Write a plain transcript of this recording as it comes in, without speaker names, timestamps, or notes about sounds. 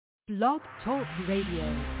Blog Talk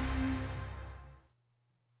Radio.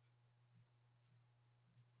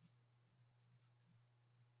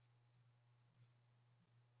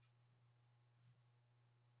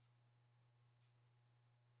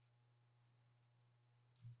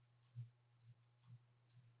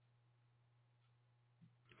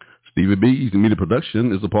 Stevie B's Media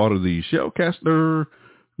Production is a part of the Shellcaster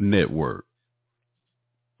Network.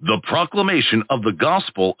 The proclamation of the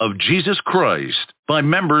gospel of Jesus Christ by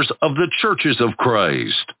members of the Churches of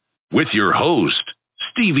Christ. With your host,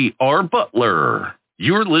 Stevie R. Butler.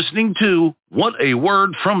 You're listening to What a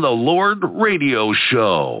Word from the Lord radio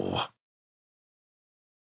show.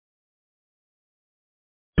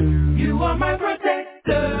 You are my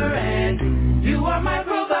protector and you are my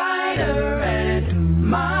provider and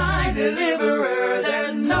my deliverer.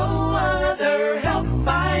 There's no other help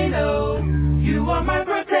I know. You are my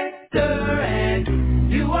protector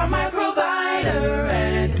and you are my provider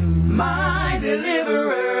and my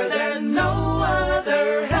deliverer. There's no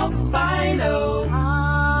other help I know.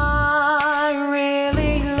 I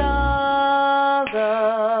really love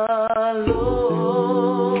the Lord.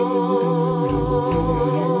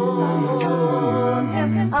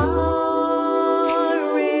 I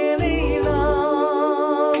really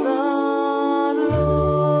love the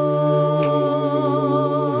Lord.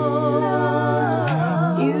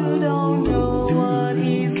 You don't know what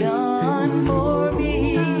He's done for me.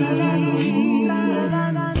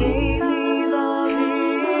 Gave me the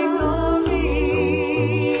victory.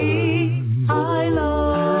 I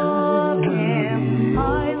love Him. I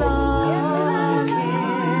love Him.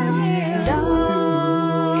 And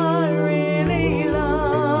I really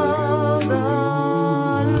love the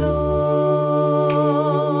Lord.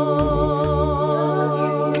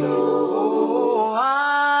 Oh, I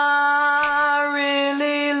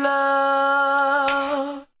really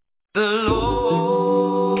love the Lord.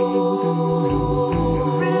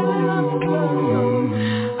 Really love the Lord.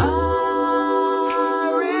 I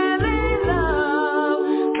really love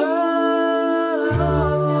the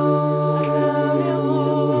Lord.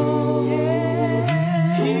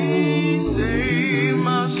 He saved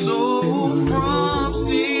my soul from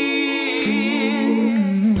sin.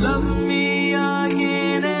 Loved me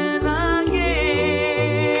again and again.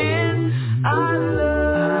 I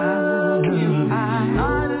love Him. I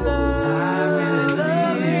love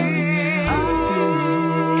Him. I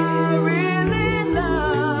really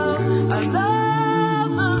love the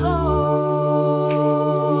Lord.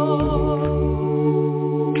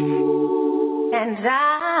 And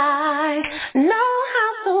I know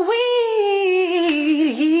how sweet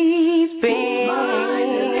He's been. My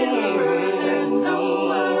deliverer, no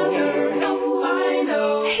other help I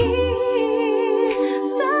know. He's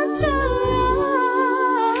such a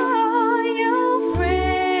loyal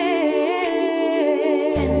friend.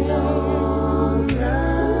 On the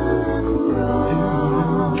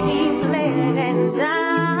cross, He bled and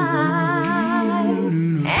died,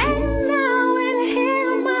 and now in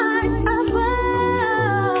Him I abide.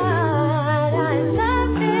 I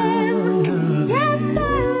love Him, yes I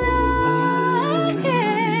love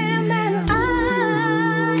Him, and I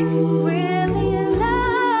really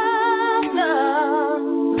love the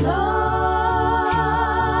Lord.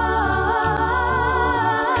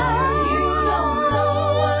 You don't know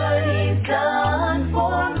what He's done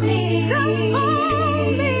for me.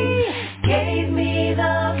 Gave me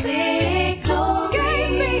the victory.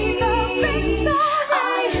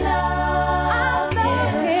 I love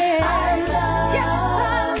Him. I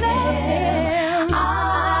love Him. I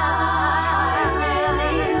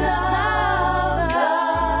really love the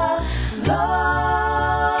Lord.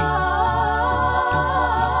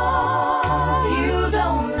 You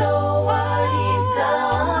don't know what He's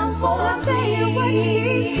done for me.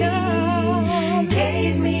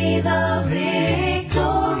 Gave me the victory.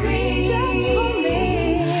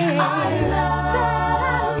 I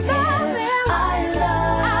love Him. I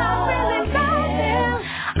love Him.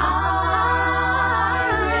 I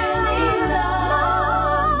really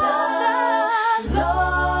love the Lord.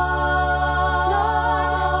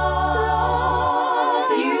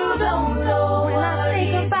 You don't know what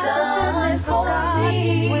He's done for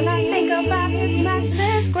me. When I think about His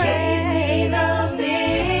matchless grace, gave me the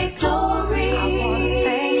victory.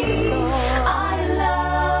 I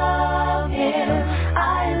love Him. I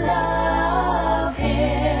love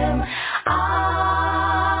Him. I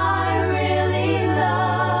really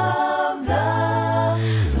love the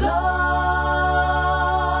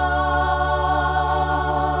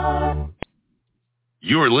Lord.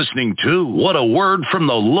 You're listening to What a Word from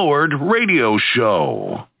the Lord radio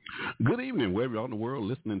show. Good evening, wherever you're in the world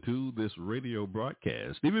listening to this radio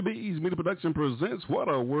broadcast. Stevie B's Media Production presents What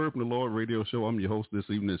a Word from the Lord radio show. I'm your host this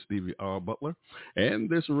evening, Stevie R. Butler. And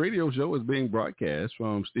this radio show is being broadcast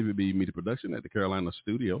from Stevie B Media Production at the Carolina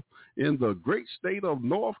studio in the great state of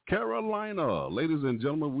North Carolina. Ladies and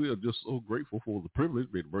gentlemen, we are just so grateful for the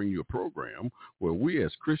privilege to bring you a program where we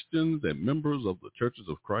as Christians and members of the churches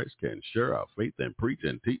of Christ can share our faith and preach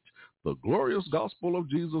and teach the glorious gospel of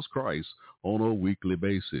Jesus Christ on a weekly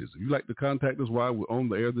basis. If you'd like to contact us while we're on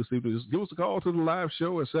the air this evening, just give us a call to the live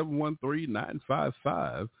show at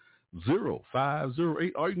 713-955-0508,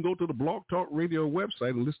 or you can go to the Blog Talk Radio website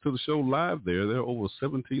and listen to the show live there. There are over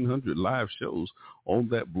 1,700 live shows on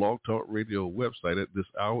that Blog Talk Radio website at this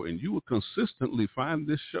hour, and you will consistently find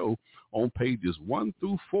this show on pages 1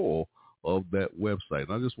 through 4 of that website.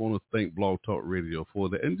 And I just want to thank Blog Talk Radio for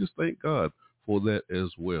that, and just thank God for that as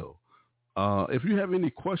well. If you have any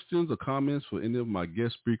questions or comments for any of my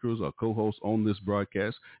guest speakers or co-hosts on this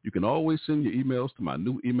broadcast, you can always send your emails to my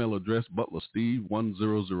new email address,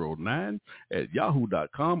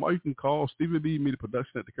 butlersteve1009@yahoo.com, or you can call Stevie B Media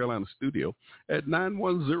Production at the Carolina studio at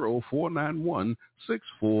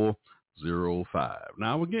 910-491-6405.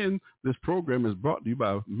 Now, again, this program is brought to you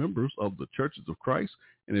by members of the Churches of Christ,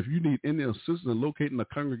 and if you need any assistance in locating a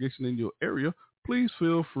congregation in your area, please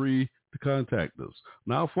feel free to contact us.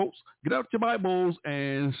 Now, folks, get out your Bibles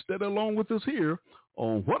and study along with us here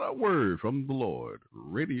on What a Word from the Lord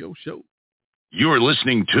radio show. You're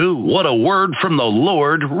listening to What a Word from the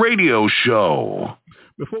Lord radio show.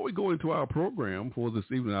 Before we go into our program for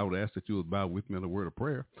this evening, I would ask that you would bow with me in a word of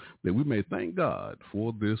prayer, that we may thank God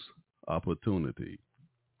for this opportunity.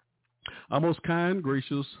 Our most kind,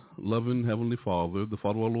 gracious, loving Heavenly Father, the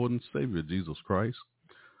Father of our Lord and Savior, Jesus Christ,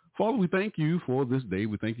 Father, we thank you for this day.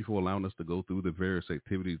 We thank you for allowing us to go through the various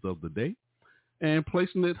activities of the day and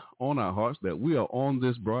placing it on our hearts that we are on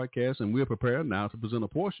this broadcast and we are prepared now to present a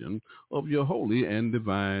portion of your holy and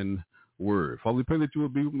divine word. Father, we pray that you will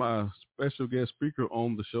be with my special guest speaker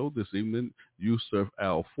on the show this evening, Yusuf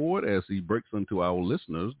Ford, as he breaks unto our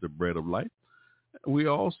listeners the bread of life. We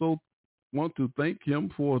also want to thank him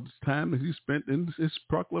for the time that he spent in his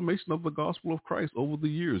proclamation of the gospel of Christ over the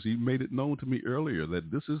years. He made it known to me earlier that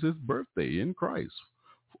this is his birthday in Christ.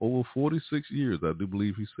 Over 46 years, I do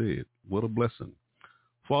believe he said. What a blessing.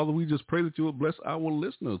 Father, we just pray that you will bless our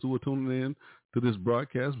listeners who are tuning in to this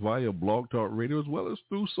broadcast via Blog Talk Radio as well as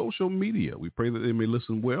through social media. We pray that they may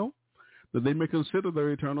listen well, that they may consider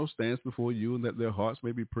their eternal stance before you, and that their hearts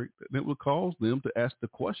may be pricked, and it will cause them to ask the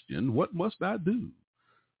question, what must I do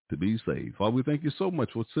to be saved? Father, we thank you so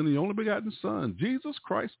much for sending your only begotten Son, Jesus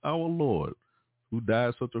Christ our Lord, who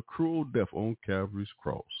died such a cruel death on Calvary's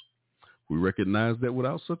cross. We recognize that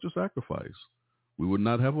without such a sacrifice, we would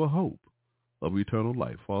not have a hope of eternal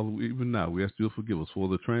life. Father, even now we ask you to forgive us for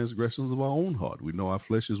the transgressions of our own heart. We know our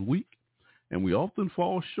flesh is weak, and we often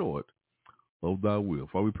fall short of thy will.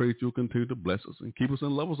 Father, we pray that you'll continue to bless us and keep us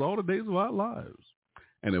and love us all the days of our lives.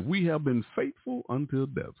 And if we have been faithful until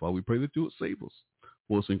death, Father, we pray that you would save us.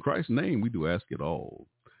 For us in Christ's name, we do ask it all.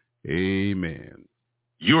 Amen.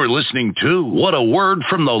 You're listening to What a Word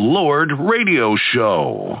from the Lord radio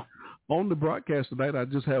show. On the broadcast tonight, I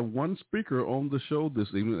just have one speaker on the show this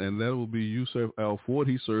evening, and that will be Yusuf Ford.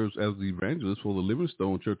 He serves as the evangelist for the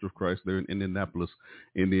Livingstone Church of Christ there in Indianapolis,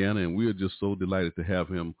 Indiana, and we are just so delighted to have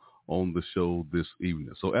him on the show this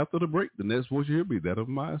evening. So after the break, the next voice you hear will be that of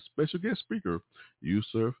my special guest speaker,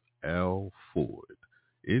 Yusuf Ford.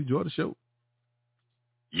 Enjoy the show.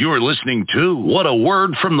 You're listening to What a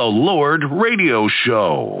Word from the Lord radio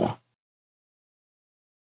show.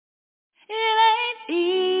 It ain't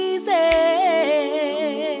easy,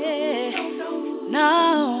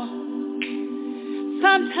 no.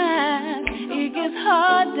 Sometimes it gets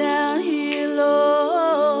hard down here,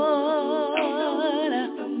 Lord.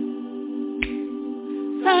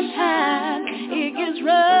 Sometimes it gets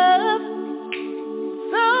rough,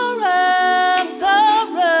 so rough, so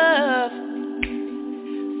rough.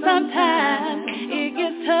 Sometimes it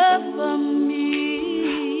gets tough for me.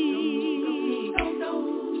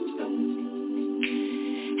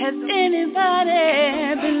 Has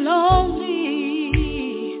anybody been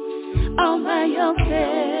lonely all by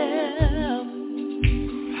yourself?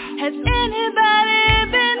 Has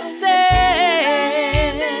anybody been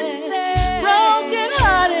sad, broken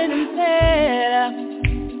hearted and sad?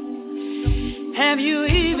 Have you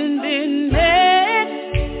even been mad?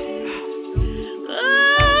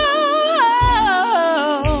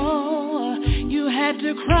 Oh, you had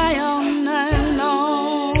to cry all night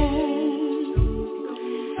long.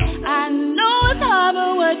 I know it's hard,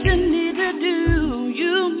 but what you need to do,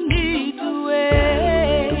 you need to wait.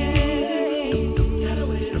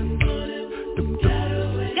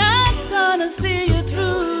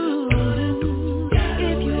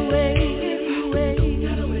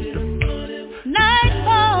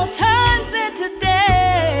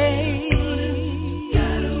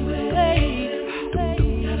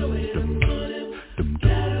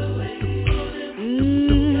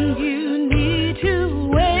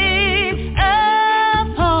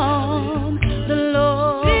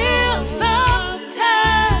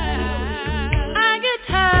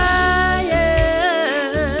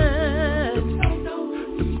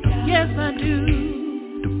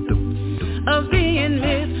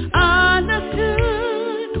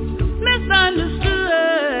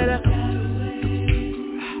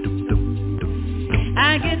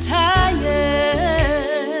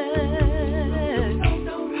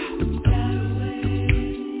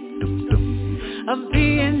 of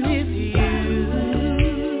being misused,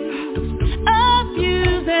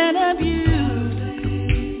 abused and abused.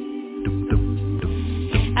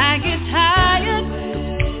 I get tired,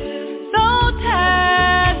 so tired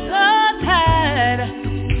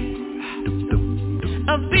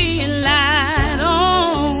of being lied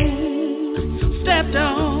on, stepped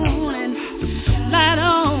on and lied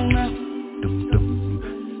on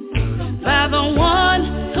by the one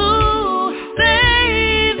who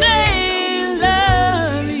say they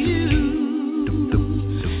love you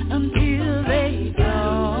until they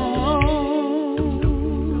don't.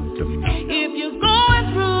 If you're going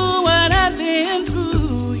through what I've been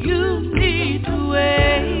through, you need to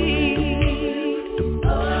wait.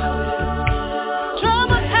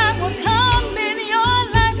 Trouble time will come in your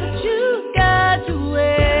life, but you got to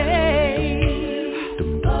wait.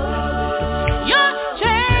 Your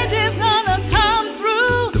change is gonna come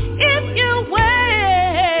through if you wait.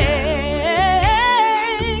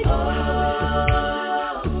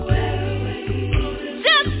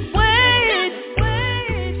 Just wait.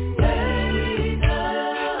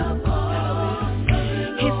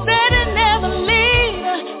 He said he'd never leave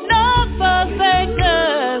nor forsake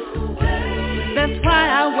us. That's why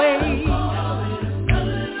I wait.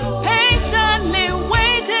 Patiently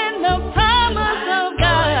waiting the promise of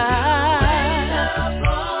God.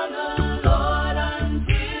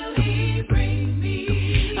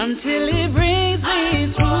 Until he brings me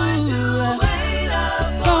through.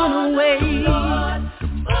 Gonna wait.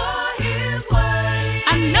 I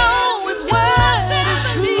know his word is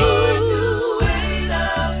true.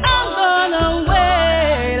 I'm gonna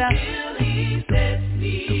wait.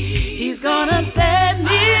 He's gonna set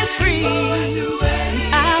me free.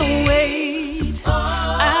 I'll wait.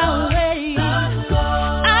 I'll wait.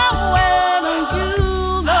 I'll wait on you,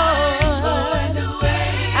 Lord.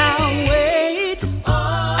 I'll wait.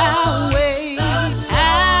 I'll wait.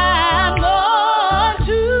 I'm going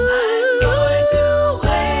to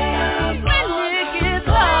wait. When it gets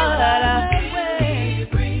hard,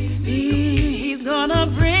 he's gonna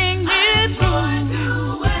bring me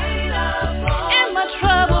through. In my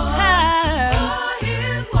troubled time,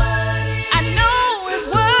 I know his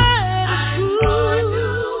word is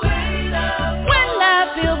true. When I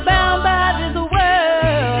feel bound by this world,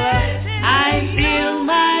 I feel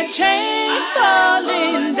my chains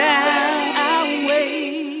falling down. I'll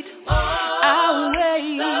wait. I'll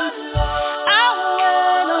wait. I'll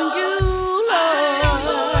wait on you,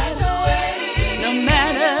 Lord. No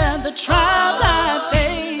matter the trials I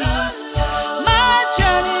face, my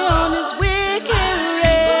journey on this wicked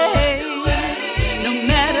race. No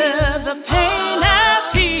matter the pain I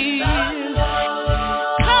feel,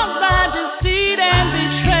 caused by deceit and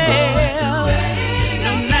betrayal.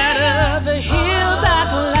 No matter the hills I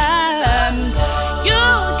climb,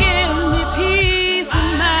 you'll give me peace of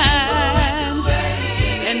mind.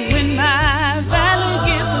 And when my valley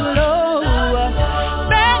gets low,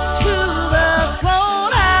 back to the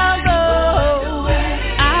throne I'll go.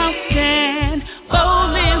 I'll stand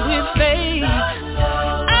boldly with faith.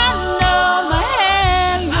 I know my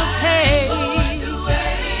hand will take.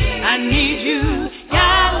 I need you,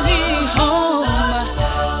 guide me home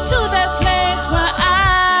to that place where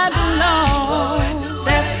I belong.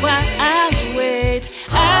 That's why I'll wait.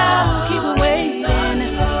 I'll keep waiting.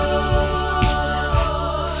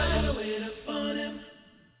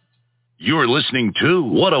 You're listening to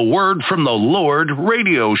What a Word from the Lord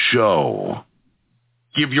radio show.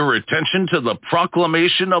 Give your attention to the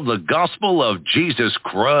proclamation of the gospel of Jesus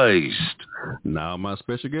Christ. Now my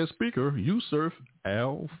special guest speaker, Yusuf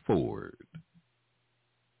Al Ford.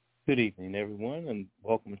 Good evening, everyone, and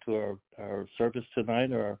welcome to our service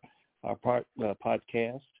tonight, our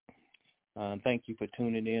podcast. Thank you for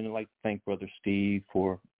tuning in. I'd like to thank Brother Steve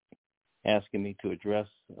for asking me to address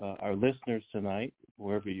our listeners tonight,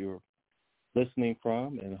 wherever you're listening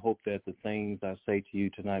from, and hope that the things I say to you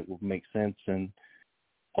tonight will make sense and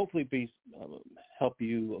hopefully help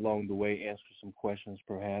you along the way, answer some questions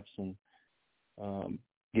perhaps, and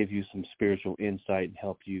give you some spiritual insight and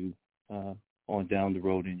help you on down the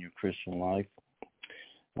road in your Christian life.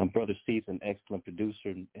 Brother Steve's an excellent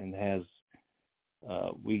producer and has,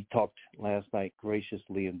 we talked last night,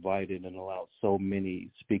 graciously invited and allowed so many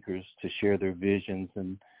speakers to share their visions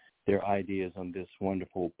and their ideas on this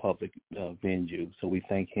wonderful public venue. So we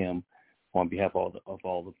thank him on behalf of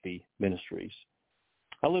all of the ministries.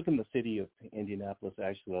 I live in the city of Indianapolis.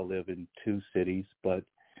 Actually, I live in two cities, but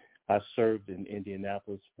I served in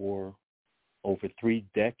Indianapolis for over 3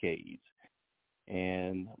 decades.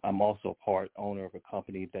 And I'm also part owner of a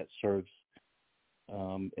company that serves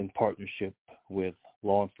in partnership with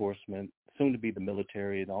law enforcement, soon to be the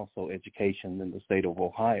military, and also education in the state of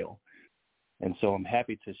Ohio. And so I'm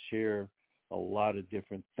happy to share a lot of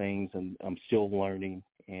different things, and I'm still learning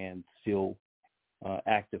and still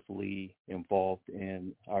actively involved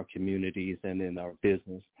in our communities and in our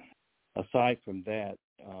business. Aside from that,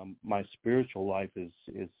 my spiritual life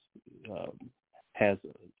I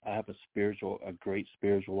have a great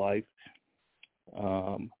spiritual life.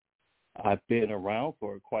 I've been around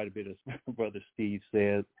for quite a bit, as Brother Steve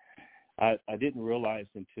said. I didn't realize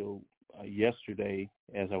until yesterday,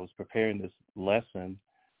 as I was preparing this lesson,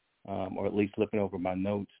 or at least looking over my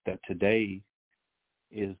notes, that today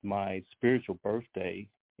is my spiritual birthday,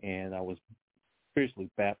 and I was spiritually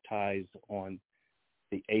baptized on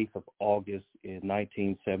the 8th of August in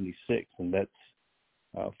 1976, and that's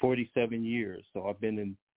 47 years. So I've been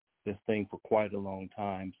in this thing for quite a long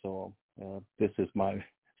time. So this is my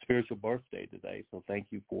spiritual birthday today. So thank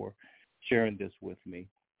you for sharing this with me.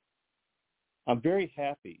 I'm very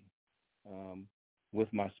happy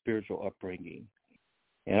with my spiritual upbringing.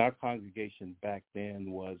 And our congregation back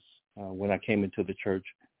then was, when I came into the church,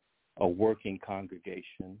 a working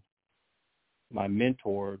congregation. My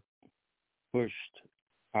mentor pushed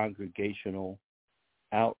congregational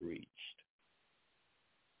outreach.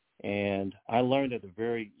 And I learned at a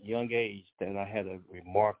very young age that I had a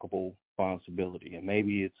remarkable responsibility. And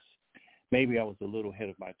maybe I was a little ahead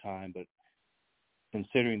of my time, but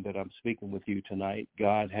considering that I'm speaking with you tonight,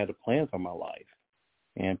 God had a plan for my life.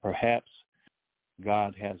 And perhaps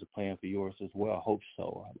God has a plan for yours as well. I hope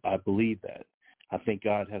so. I believe that. I think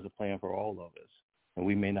God has a plan for all of us. And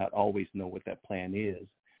we may not always know what that plan is.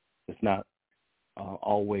 It's not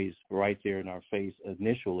always right there in our face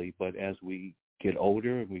initially, but as we get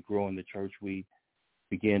older and we grow in the church, we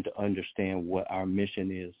begin to understand what our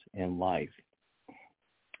mission is in life.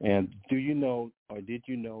 And do you know, or did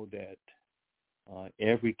you know that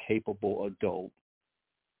every capable adult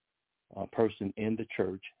person in the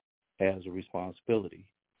church has a responsibility?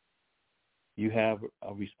 You have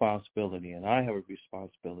a responsibility, and I have a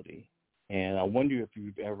responsibility. And I wonder if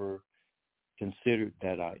you've ever considered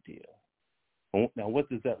that idea. Now, what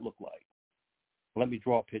does that look like? Let me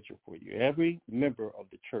draw a picture for you. Every member of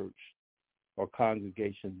the church or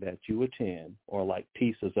congregation that you attend are like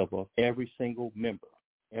pieces of every single member.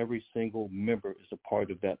 Every single member is a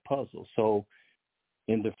part of that puzzle. So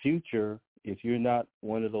in the future, if you're not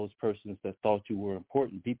one of those persons that thought you were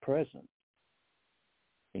important, be present.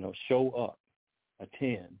 Show up,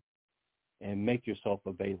 attend, and make yourself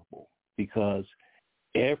available, because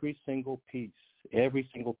every single piece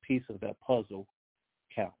of that puzzle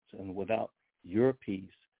counts. And without your piece,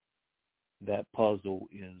 that puzzle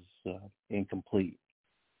is incomplete.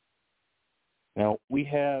 Now, we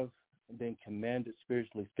have been commanded,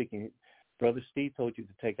 spiritually speaking. Brother Steve told you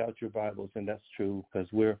to take out your Bibles, and that's true, because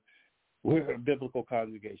we're a biblical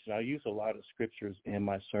congregation. I use a lot of scriptures in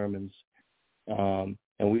my sermons, and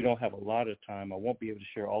we don't have a lot of time. I won't be able to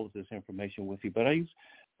share all of this information with you, but I use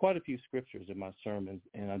quite a few scriptures in my sermons,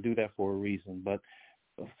 and I do that for a reason. But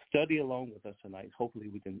study along with us tonight. Hopefully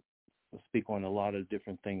we can speak on a lot of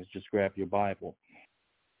different things. Just grab your Bible.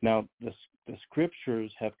 Now, the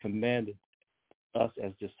scriptures have commanded us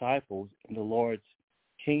as disciples in the Lord's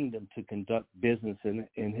kingdom to conduct business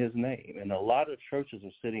in his name. And a lot of churches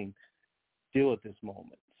are sitting still at this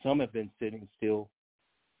moment. Some have been sitting still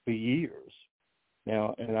for years.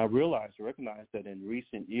 Now, and I recognize that in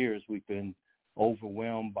recent years we've been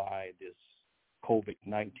overwhelmed by this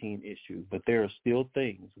COVID-19 issue, but there are still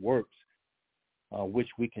works, which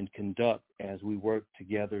we can conduct as we work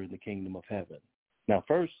together in the kingdom of heaven. Now,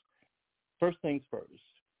 first things first,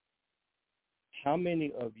 how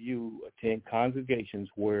many of you attend congregations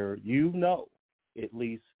where at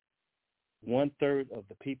least 1/3 of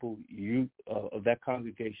the people of that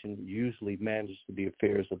congregation usually manage the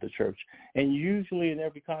affairs of the church? And usually in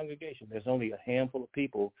every congregation, there's only a handful of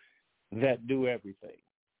people that do everything.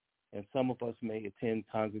 And some of us may attend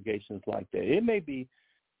congregations like that. It may be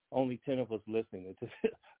only 10 of us listening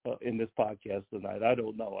in this podcast tonight. I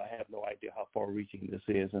don't know. I have no idea how far-reaching this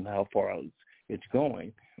is and how far it's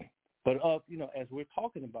going. But, as we're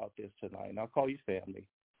talking about this tonight, and I'll call you family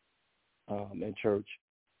in church,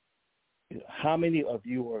 how many of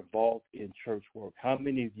you are involved in church work? How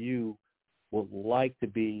many of you would like to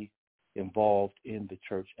be involved in the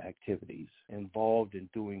church activities, involved in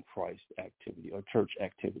doing Christ activity or church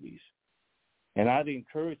activities? And I'd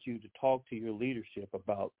encourage you to talk to your leadership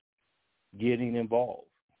about getting involved.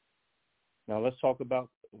 Now, let's talk about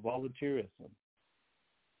volunteerism.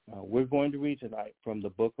 We're going to read tonight from the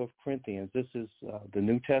book of Corinthians. This is the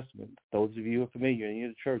New Testament. Those of you who are familiar in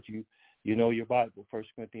the church, You know your Bible, 1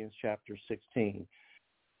 Corinthians chapter 16.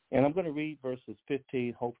 And I'm going to read verses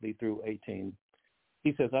 15, hopefully through 18.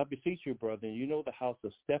 He says, I beseech you, brethren, you know the house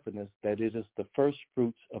of Stephanus, that it is the first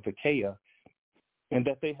fruits of Achaia, and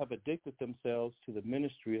that they have addicted themselves to the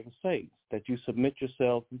ministry of the saints, that you submit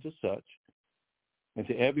yourselves unto such, and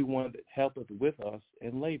to everyone that helpeth with us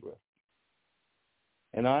and laboreth.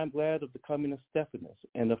 And I am glad of the coming of Stephanus,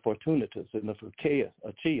 and of Fortunatus, and of Achaeus,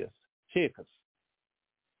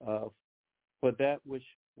 for that which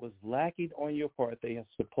was lacking on your part they have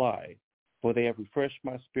supplied, for they have refreshed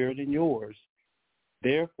my spirit and yours.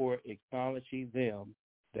 Therefore acknowledge ye them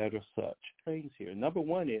that are such. Things here. Number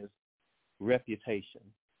one is reputation.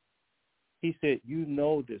 He said, you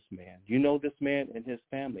know this man. You know this man and his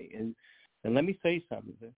family. And let me say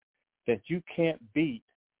something, that you can't beat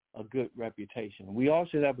a good reputation. We all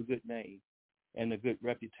should have a good name and a good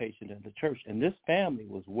reputation in the church. And this family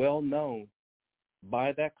was well known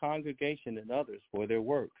by that congregation and others for their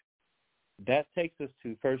work. That takes us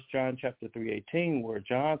to 1 John chapter 3:18, where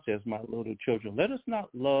John says, my little children, let us not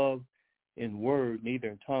love in word, neither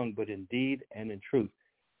in tongue, but in deed and in truth.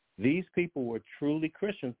 These people were truly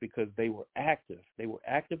Christians because they were active. They were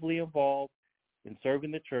actively involved in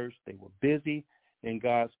serving the church. They were busy in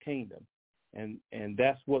God's kingdom. And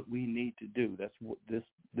that's what we need to do. That's what this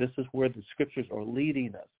is where the scriptures are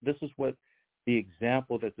leading us. This is what the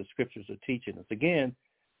example that the scriptures are teaching us. Again,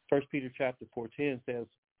 1 Peter chapter 4:10 says,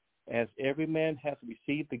 as every man has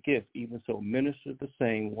received the gift, even so minister the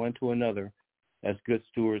same one to another as good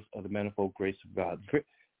stewards of the manifold grace of God.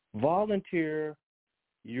 Volunteer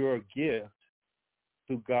your gift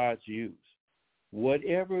to God's use.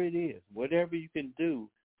 Whatever it is, whatever you can do,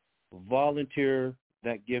 volunteer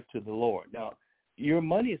that gift to the Lord. Now, your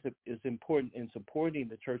money is important in supporting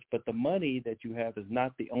the church, but the money that you have is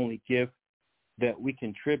not the only gift that we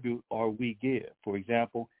contribute or we give. For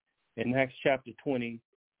example, in Acts chapter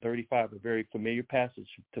 20:35, a very familiar passage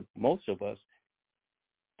to most of us,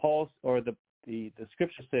 the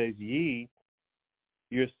scripture says, ye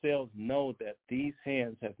yourselves know that these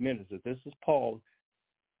hands have ministered. This is Paul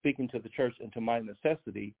speaking to the church, and to my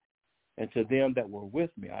necessity, and to them that were with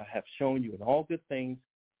me. I have shown you in all good things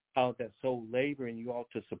how that so labor in you ought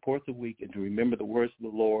to support the weak and to remember the words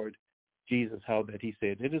of the Lord Jesus, how that he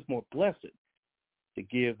said, it is more blessed to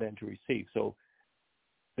give than to receive. So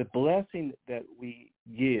the blessing that we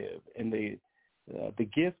give and the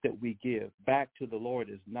gift that we give back to the Lord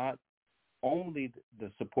is not only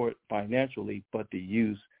the support financially, but the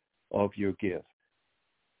use of your gift.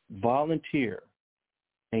 Volunteer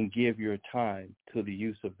and give your time to the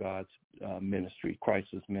use of God's ministry,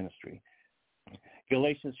 Christ's ministry.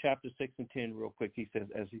 Galatians chapter 6:10, real quick, he says,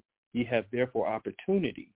 as ye have therefore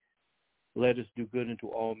opportunity, let us do good unto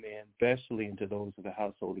all men, especially unto those of the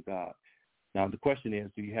household of God. Now, the question is,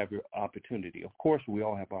 do you have your opportunity? Of course, we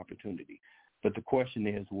all have opportunity. But the question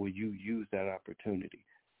is, will you use that opportunity?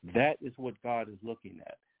 That is what God is looking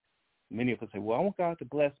at. Many of us say, well, I want God to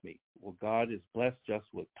bless me. Well, God has blessed us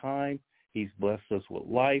with time. He's blessed us with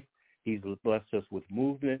life. He's blessed us with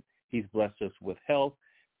movement. He's blessed us with health.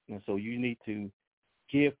 And so you need to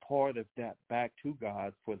give part of that back to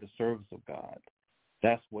God for the service of God.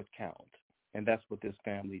 That's what counts. And that's what this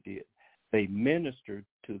family did. They ministered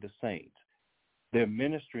to the saints. Their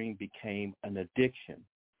ministering became an addiction.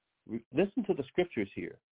 Listen to the scriptures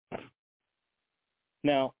here.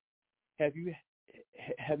 Now, have you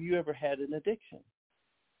ever had an addiction?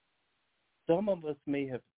 Some of us may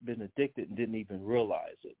have been addicted and didn't even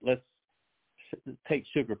realize it. Let's take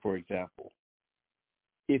sugar, for example.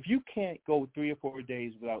 If you can't go 3 or 4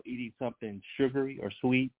 days without eating something sugary or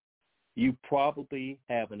sweet, you probably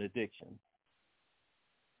have an addiction.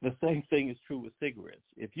 The same thing is true with cigarettes.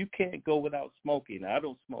 If you can't go without smoking, I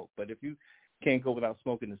don't smoke, but if you can't go without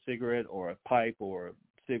smoking a cigarette or a pipe or a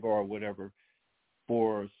cigar or whatever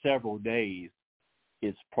for several days,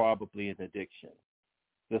 it's probably an addiction.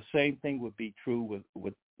 The same thing would be true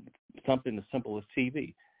with something as simple as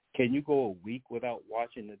TV. Can you go a week without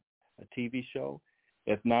watching a TV show?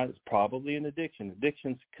 If not, it's probably an addiction.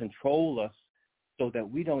 Addictions control us so that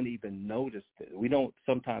we don't even notice it. We don't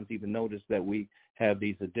sometimes even notice that we have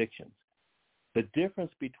these addictions. The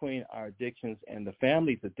difference between our addictions and the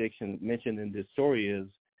family's addiction mentioned in this story is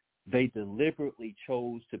they deliberately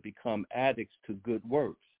chose to become addicts to good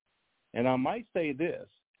works. And I might say this,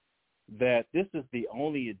 that this is the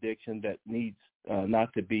only addiction that needs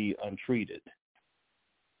not to be untreated.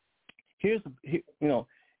 Here's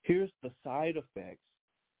the side effects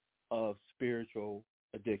of spiritual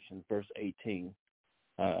addiction, verse 18,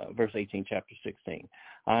 chapter 16.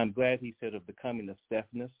 I'm glad he said of the coming of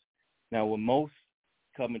Stephanus. Now, when most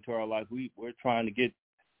come into our life, we're trying to get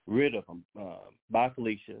rid of them. Bye,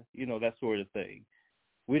 Felicia, that sort of thing.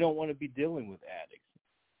 We don't want to be dealing with addicts.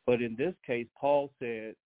 But in this case, Paul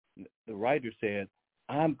said, the writer said,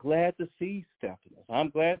 I'm glad to see Stephanus. I'm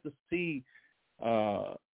glad to see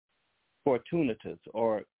Fortunatus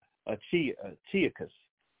or Achaicus.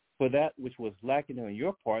 For that which was lacking on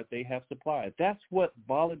your part, they have supplied. That's what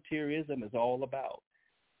volunteerism is all about.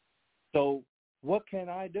 So what can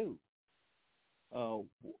I do?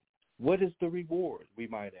 What is the reward, we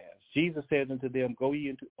might ask? Jesus said unto them, go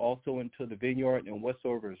ye also into the vineyard, and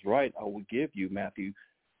whatsoever is right I will give you, Matthew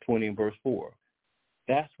 20 and verse 4.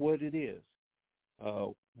 That's what it is.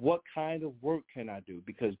 What kind of work can I do?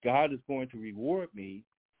 Because God is going to reward me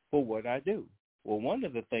for what I do. Well, one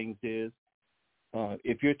of the things is,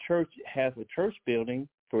 if your church has a church building,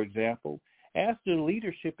 for example, ask the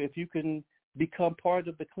leadership if you can become part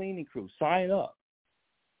of the cleaning crew. Sign up.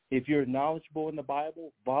 If you're knowledgeable in the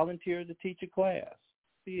Bible, volunteer to teach a class.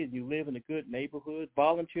 See, and you live in a good neighborhood,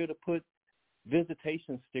 volunteer to put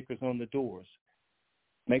visitation stickers on the doors.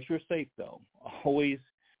 Make sure it's safe, though. Always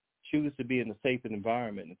choose to be in a safe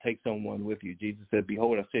environment and take someone with you. Jesus said,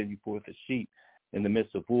 behold, I send you forth as sheep in the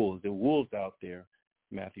midst of wolves. There are wolves out there,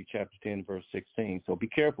 Matthew chapter 10, verse 16. So be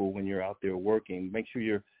careful when you're out there working. Make sure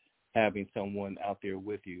you're having someone out there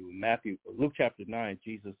with you. Luke chapter 9,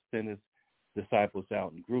 Jesus sent his disciples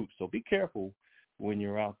out in groups. So be careful when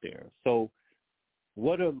you're out there. So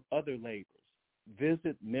what are other labors?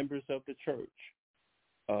 Visit members of the church.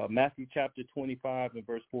 Matthew chapter 25 and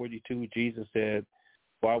verse 42, Jesus said,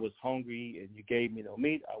 for I was hungry and you gave me no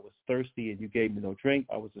meat. I was thirsty and you gave me no drink.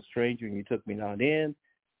 I was a stranger and you took me not in.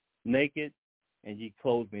 Naked and ye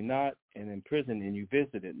clothed me not. And in prison and you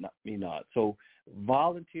visited me not. So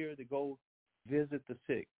volunteer to go visit the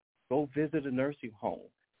sick. Go visit a nursing home.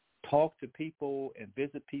 Talk to people and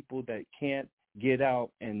visit people that can't get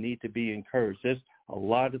out and need to be encouraged. There's a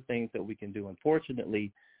lot of things that we can do.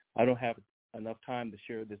 Unfortunately, I don't have enough time to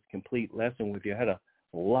share this complete lesson with you. I had a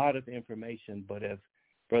lot of information, but as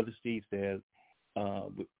Brother Steve said,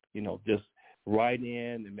 just write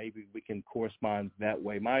in and maybe we can correspond that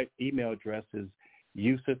way. My email address is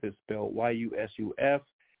Yusuf, is spelled YUSUF,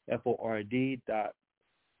 FORD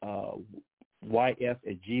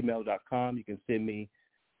YF@gmail.com. You can send me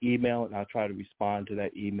email and I'll try to respond to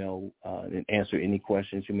that email and answer any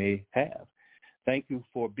questions you may have. Thank you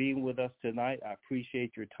for being with us tonight. I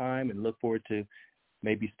appreciate your time and look forward to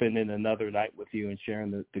maybe spending another night with you and sharing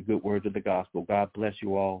the good words of the gospel. God bless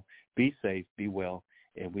you all. Be safe, be well,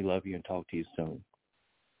 and we love you and talk to you soon.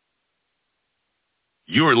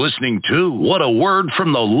 You're listening to What a Word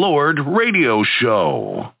from the Lord radio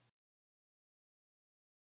show.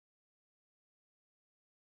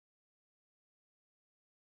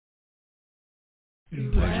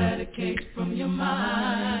 Eradicate from your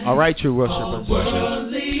mind. All right, you worshipers.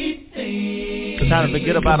 It's time to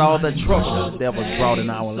forget about all the trouble the devil's brought in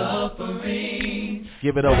our lives.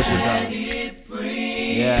 Give it over to God.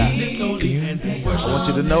 Yeah. I want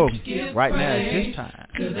you to know right now is his time.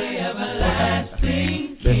 Listen.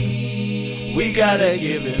 We gotta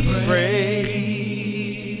give him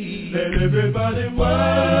praise. Let everybody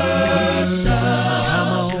worship. Come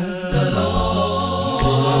on. The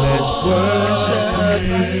Lord. Let's worship.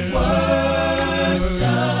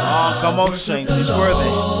 Oh, come on, saints. He's worthy.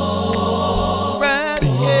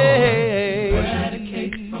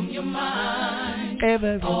 Eradicate from your mind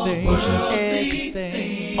everything,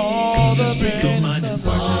 all the pain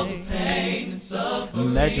and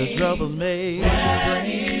suffering that your troubles made.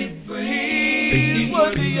 He's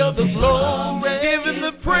worthy of the glory, give him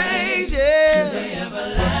the praise,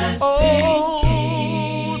 yeah.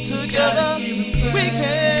 Oh, together we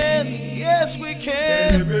can, yes we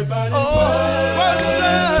can. Oh, worship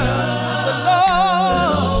the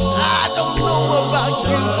Lord. I don't know about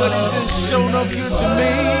you, but it has shown up good to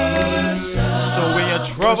me. So when your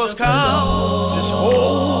troubles come, just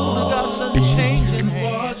hold God's unchanging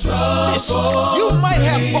hand. You might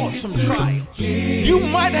have brought some trials. You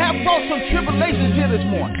might have brought some tribulations here this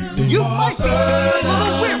morning. You might be feeling a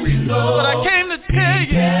little weary, but I came to tell you,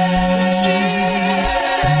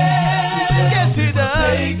 yes he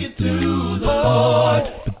does. Take it to the Lord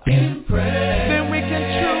in prayer. Then we can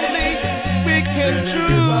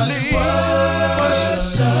truly worship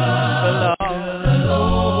the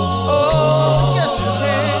Lord. Oh, yes we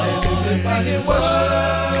can. We can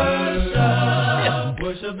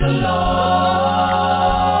worship the Lord.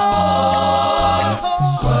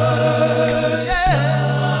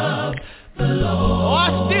 The Lord. Oh, I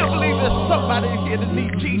still believe there's somebody here that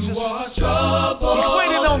needs Jesus. He's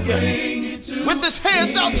waiting on you with his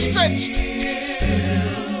hands outstretched.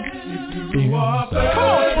 Come on to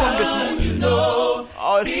him this morning.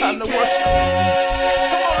 Oh, it's time to worship.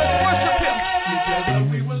 Come on, let's worship him. Together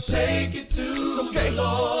we will take it to the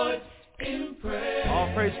Lord in prayer.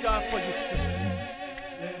 Oh, praise God for you, sister.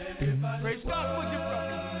 Praise God for you,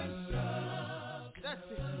 brother.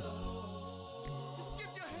 That's it. Just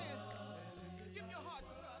give your hand. Give your heart to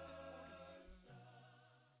God.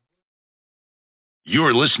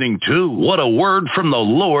 You're listening to What a Word from the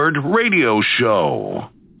Lord radio show.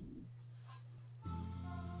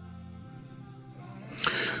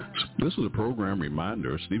 This is a program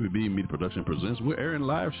reminder. Stevie B Media Production presents. We're airing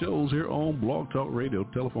live shows here on Blog Talk Radio.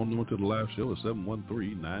 Telephone number to the live show is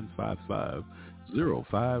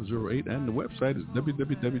 713-955-0508. And the website is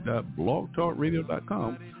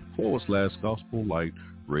www.blogtalkradio.com/Gospel Light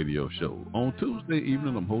Radio Show. On Tuesday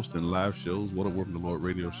evening, I'm hosting live shows, What a Word from the Lord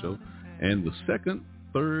radio show. And the second,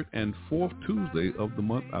 third, and fourth Tuesday of the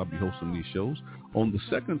month, I'll be hosting these shows. On the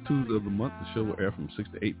second Tuesday of the month, the show will air from 6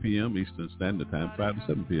 to 8 p.m. Eastern Standard Time, 5 to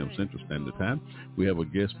 7 p.m. Central Standard Time. We have a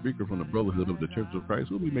guest speaker from the Brotherhood of the Church of Christ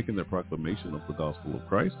who will be making their proclamation of the gospel of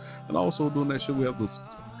Christ. And also during that show, we have the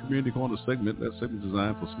Community Corner segment. That segment is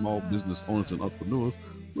designed for small business owners and entrepreneurs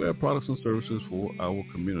who have products and services for our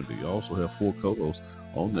community. I also have 4 co-hosts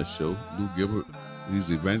on that show. Lou Gilbert, he's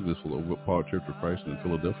the evangelist for the Overwood Power Church of Christ in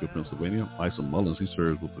Philadelphia, Pennsylvania. Isa Mullins, he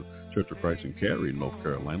serves with the Church of Christ in Cary, North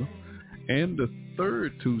Carolina. And the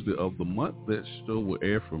third Tuesday of the month, that show will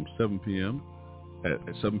air from 7 p.m. at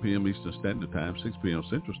 7 p.m. Eastern Standard Time, 6 p.m.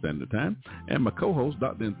 Central Standard Time. And my co-host,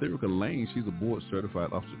 Dr. Etherica Lane, she's a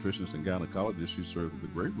board-certified obstetrician and gynecologist. She serves at the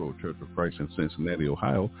Great Road Church of Christ in Cincinnati,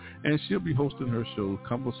 Ohio. And she'll be hosting her show,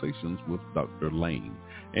 Conversations with Dr. Lane.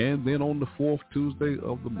 And then on the fourth Tuesday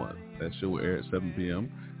of the month, that show will air at 7 p.m.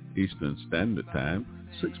 Eastern Standard Time,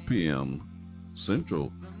 6 p.m.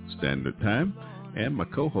 Central Standard Time. And my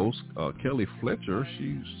co-host, Kelly Fletcher,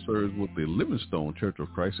 she serves with the Livingstone Church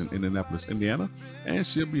of Christ in Indianapolis, Indiana, and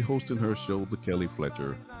she'll be hosting her show, The Kelly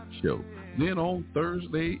Fletcher Show. Then on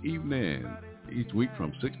Thursday evening, each week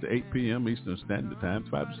from 6 to 8 p.m. Eastern Standard Time,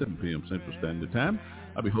 5 to 7 p.m. Central Standard Time,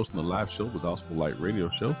 I'll be hosting a live show, The Gospel Light Radio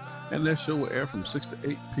Show, and that show will air from 6 to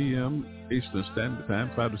 8 p.m. Eastern Standard Time,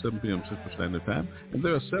 5 to 7 p.m. Central Standard Time. And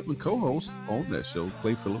there are 7 co-hosts on that show: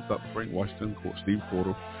 Clay Phillips, Dr. Frank Washington, Steve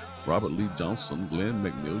Porter, Robert Lee Johnson, Glenn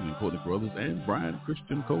McMillian, Courtney Brothers, and Brian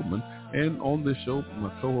Christian Coleman. And on this show,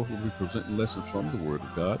 my co-host will be presenting lessons from the Word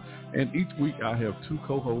of God. And each week I have 2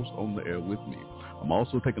 co-hosts on the air with me. I'm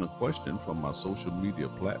also taking a question from my social media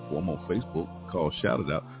platform on Facebook called Shout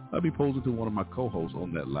It Out. I'll be posing to one of my co-hosts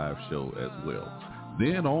on that live show as well.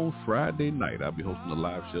 Then on Friday night, I'll be hosting a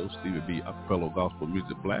live show, Stevie B Acapella Gospel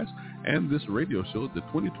Music Blast. And this radio show is the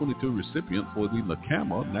 2022 recipient for the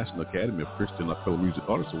NACAMA, National Academy of Christian Acapella Music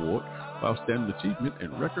Artists Award for Outstanding Achievement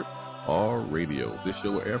in Record or Radio. This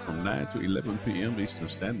show will air from 9 to 11 p.m. Eastern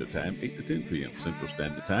Standard Time, 8 to 10 p.m. Central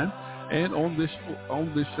Standard Time. And on this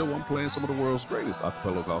show, I'm playing some of the world's greatest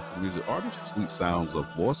acapella gospel music artists, sweet sounds of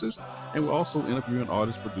voices. And we're also interviewing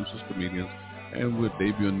artists, producers, comedians, and we're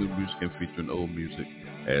debuting new music and featuring old music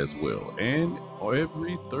as well. And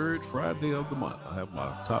every third Friday of the month, I have my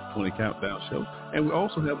Top 20 Countdown show. And we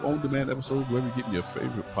also have on-demand episodes where we get your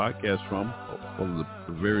favorite podcast from the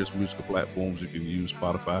various musical platforms you can use: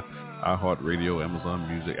 Spotify, iHeartRadio, Amazon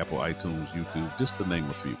Music, Apple iTunes, YouTube, just to name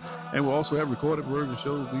a few. And we also have recorded version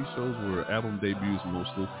shows. These shows were album debuts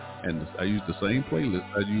mostly, and I use the same playlist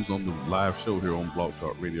I use on the live show here on Blog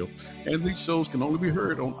Talk Radio. And these shows can only be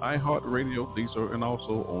heard on iHeartRadio, and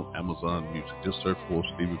also on Amazon Music. Just search for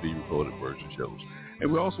Stevie B recorded version shows. And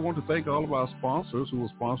we also want to thank all of our sponsors who are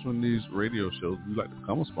sponsoring these radio shows. If you'd like to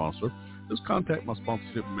become a sponsor, just contact my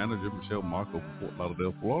sponsorship manager, Michelle Marco, from Fort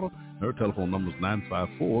Lauderdale, Florida. Her telephone number is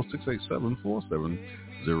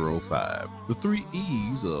 954-687-4705. The 3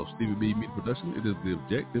 E's of Stevie B Media Production. It is the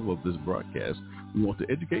objective of this broadcast. We want to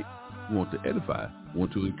educate, we want to edify, we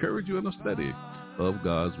want to encourage you in the study of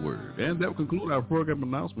God's Word. And that will conclude our program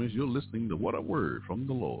announcements. You're listening to What a Word from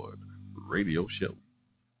the Lord radio show.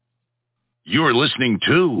 You're listening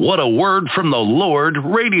to What a Word from the Lord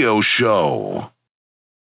radio show.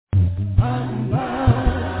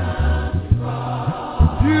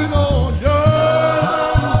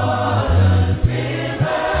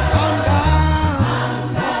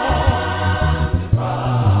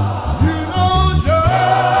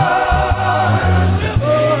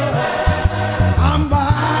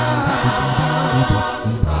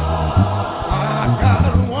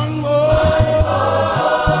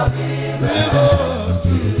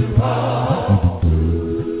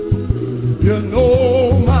 You know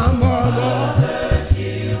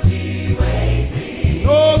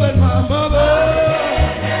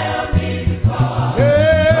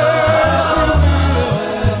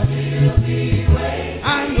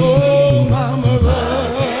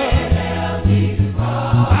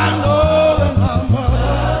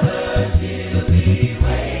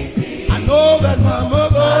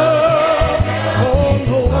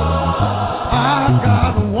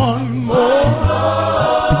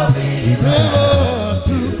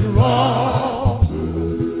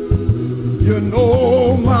You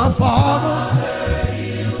know my Father.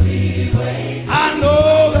 I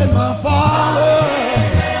know that my Father.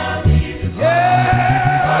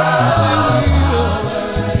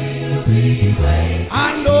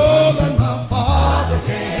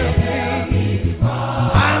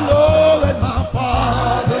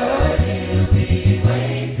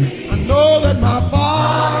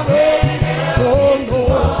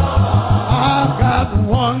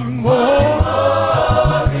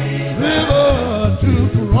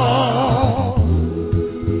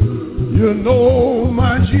 You know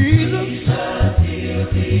my Jesus.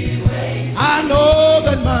 I know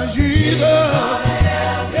that my Jesus.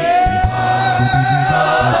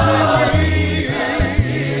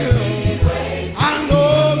 I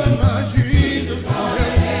know that my Jesus.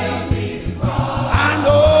 I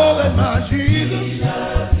know that my Jesus.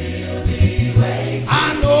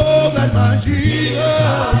 I know that my Jesus.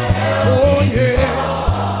 Oh yeah,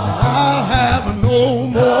 I'll have no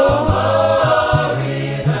more.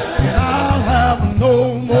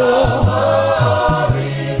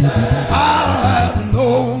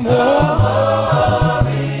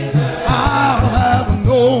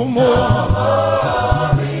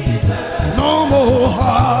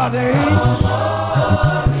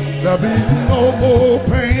 There'll be no more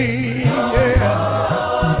pain, yeah.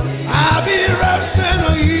 I'll be resting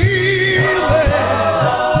easy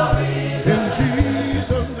in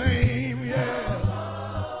Jesus' name, yeah.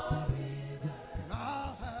 And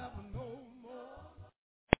I'll have no more.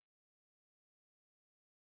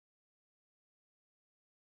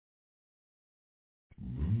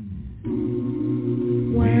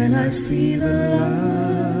 When I see the light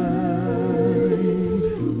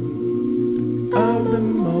of the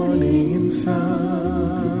morning sun,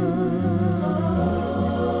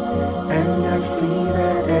 and I see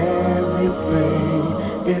that everything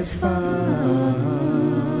is fine,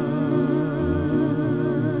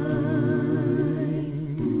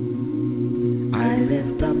 I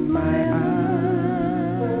lift up my eyes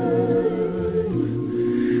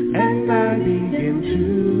and I begin to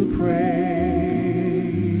pray,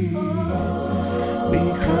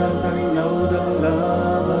 because I know the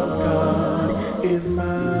love of God is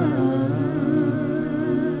mine.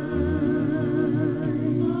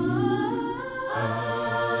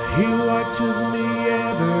 He watches me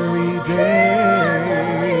every day,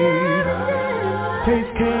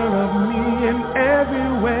 takes care of me in every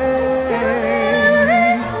way.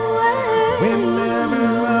 Whenever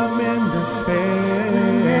I'm in despair,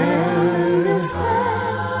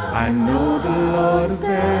 I know the Lord is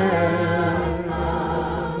there.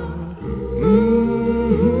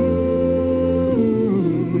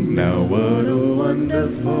 Now what a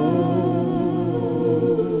wonderful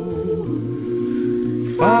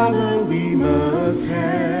Father we must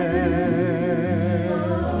have,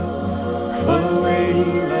 for the way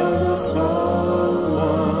He loves us all,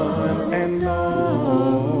 one and all.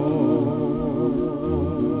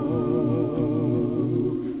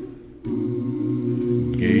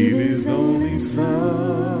 Gave His only Son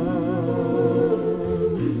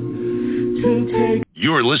to take.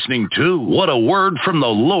 You're listening to What a Word from the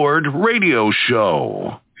Lord radio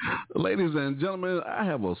show. Ladies and gentlemen, I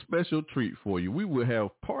have a special treat for you. We will have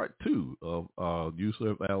part 2 of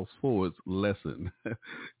Yusuf Al-Ford's lesson.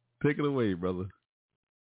 Take it away, brother.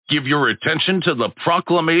 Give your attention to the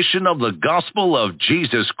proclamation of the gospel of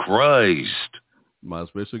Jesus Christ. My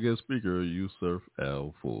special guest speaker, Yusuf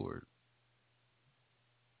Al-Ford.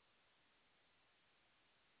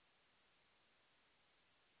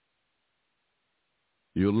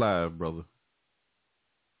 You're live, brother.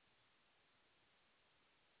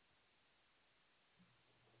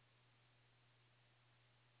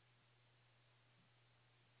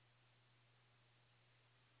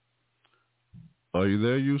 Are you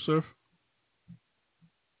there, Yusuf?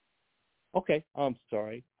 Okay, I'm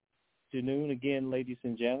sorry. Good afternoon again, ladies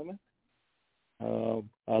and gentlemen. I'd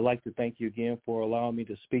like to thank you again for allowing me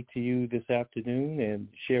to speak to you this afternoon and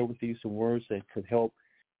share with you some words that could help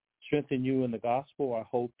strengthen you in the gospel. I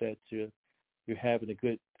hope that you're having a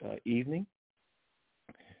good evening.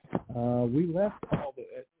 We left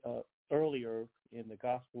earlier in the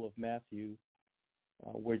Gospel of Matthew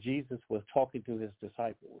where Jesus was talking to his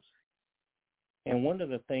disciples. And one of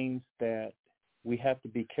the things that we have to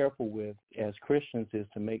be careful with as Christians is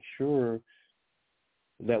to make sure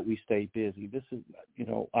that we stay busy. This is,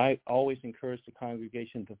 I always encourage the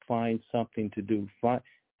congregation to find something to do.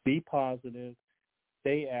 Be positive,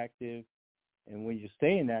 stay active, and when you're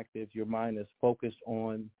staying active, your mind is focused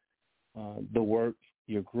on the work,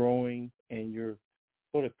 you're growing, and you're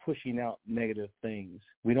sort of pushing out negative things.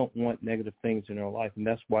 We don't want negative things in our life, and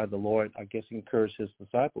that's why the Lord, I guess, encouraged his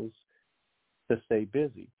disciples to stay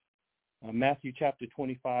busy. Matthew chapter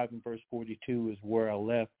 25 and verse 42 is where I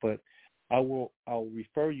left, but I'll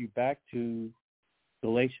refer you back to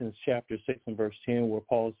Galatians chapter 6 and verse 10, where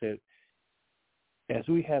Paul said, as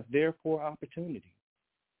we have therefore opportunity,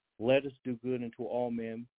 let us do good unto all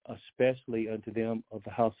men, especially unto them of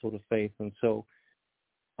the household of faith. And so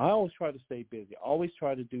I always try to stay busy. I always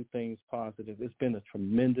try to do things positive. It's been a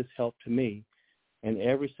tremendous help to me. And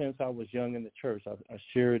ever since I was young in the church, I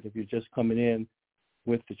shared, if you're just coming in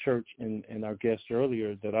with the church and our guest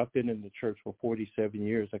earlier, that I've been in the church for 47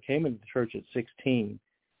 years. I came into the church at 16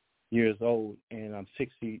 years old, and I'm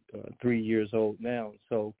 63 years old now.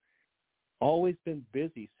 So always been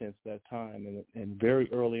busy since that time. And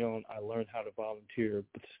very early on, I learned how to volunteer.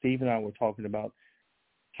 But Steve and I were talking about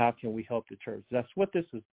how can we help the church. That's what this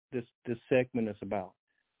segment is about.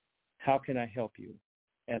 How can I help you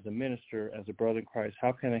as a minister, as a brother in Christ?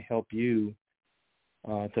 How can I help you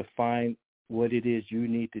to find what it is you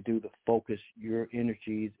need to do to focus your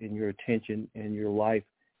energies and your attention and your life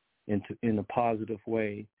in a positive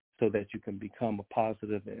way, so that you can become a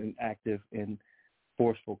positive and active and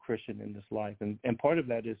forceful Christian in this life. And part of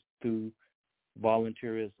that is through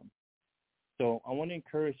volunteerism. So I want to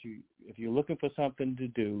encourage you, if you're looking for something to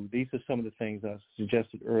do, these are some of the things I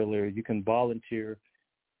suggested earlier. You can volunteer,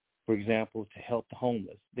 for example, to help the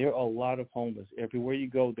homeless. There are a lot of homeless. Everywhere you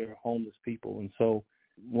go, there are homeless people. And so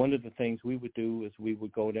one of the things we would do is we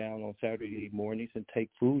would go down on Saturday mornings and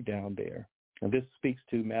take food down there. And this speaks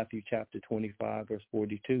to Matthew chapter 25, verse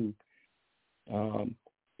 42,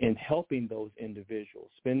 in helping those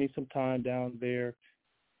individuals, spending some time down there.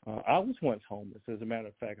 I was once homeless, as a matter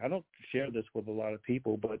of fact. I don't share this with a lot of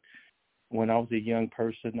people, but when I was a young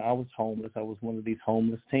person, I was homeless. I was one of these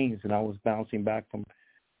homeless teens, and I was bouncing back from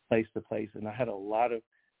place to place. And I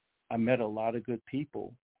met a lot of good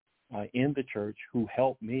people in the church who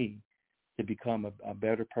helped me to become a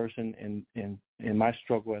better person in my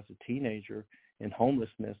struggle as a teenager in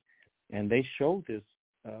homelessness. And they showed this,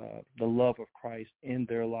 the love of Christ in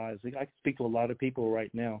their lives. I can speak to a lot of people right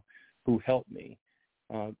now who helped me,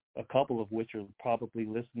 a couple of which are probably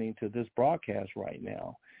listening to this broadcast right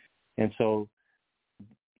now. And so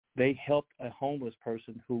they helped a homeless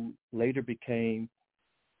person who later became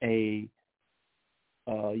a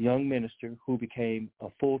young minister, who became a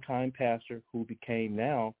full-time pastor, who became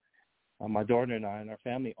now, my daughter and I and our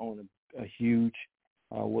family own a huge,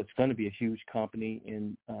 what's going to be a huge company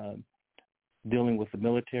in dealing with the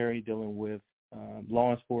military, dealing with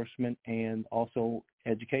law enforcement, and also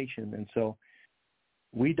education. And so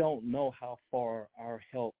we don't know how far our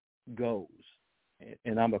help goes.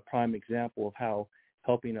 And I'm a prime example of how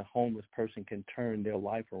helping a homeless person can turn their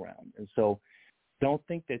life around. And so don't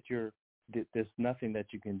think that there's nothing that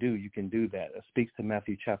you can do. You can do that. It speaks to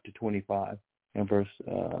Matthew chapter 25 and verse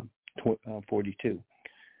 42.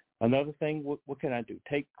 Another thing, what can I do?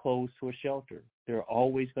 Take clothes to a shelter. There are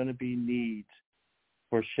always going to be needs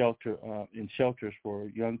for shelter, in shelters for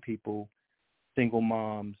young people, single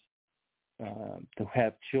moms, to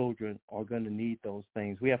have children are going to need those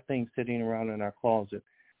things. We have things sitting around in our closet.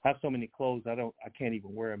 I have so many clothes I can't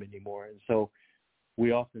even wear them anymore. And so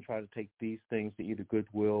we often try to take these things to either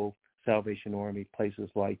Goodwill, Salvation Army, places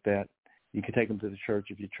like that. You can take them to the church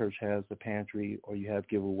if your church has a pantry or you have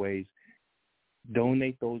giveaways.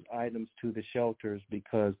 Donate those items to the shelters,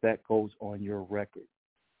 because that goes on your record.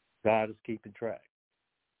 God is keeping track.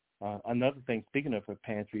 Another thing, speaking of a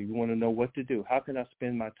pantry, we want to know what to do. How can I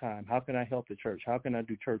spend my time? How can I help the church? How can I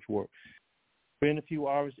do church work? Spend a few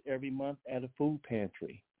hours every month at a food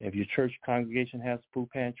pantry. If your church congregation has a food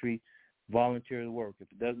pantry, volunteer to work.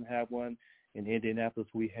 If it doesn't have one, in Indianapolis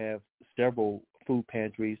we have several food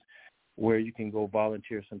pantries where you can go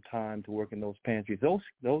volunteer some time to work in those pantries.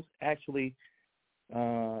 Those actually,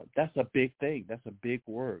 that's a big thing. That's a big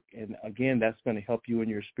work. And again, that's going to help you in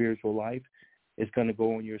your spiritual life. It's going to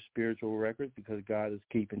go on your spiritual record, because God is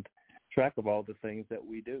keeping track of all the things that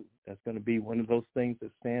we do. That's going to be one of those things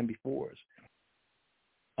that stand before us.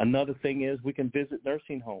 Another thing is we can visit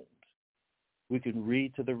nursing homes. We can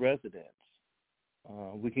read to the residents.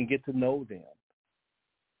 We can get to know them.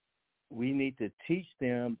 We need to teach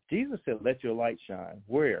them. Jesus said, let your light shine.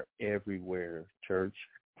 Where? Everywhere, church.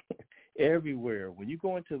 Everywhere. When you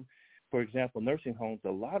go into, for example, nursing homes, a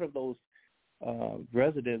lot of those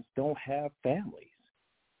residents don't have families.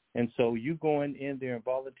 And so you going in there and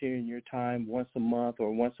volunteering your time once a month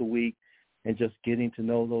or once a week and just getting to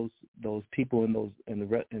know those people in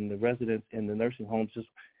the residents in the nursing homes, just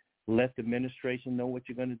let the administration know what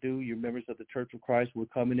you're going to do. You're members of the Church of Christ. We're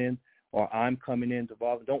coming in, or I'm coming in to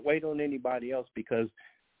volunteer. Don't wait on anybody else, because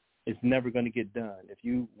it's never going to get done. If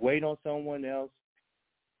you wait on someone else,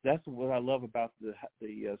 that's what I love about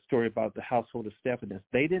the story about the household of Stephanus.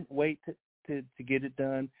 They didn't wait to get it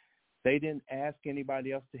done. They didn't ask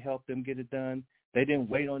anybody else to help them get it done. They didn't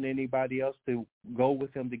wait on anybody else to go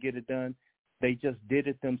with them to get it done. They just did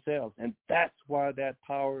it themselves. And that's why that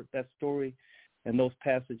story and those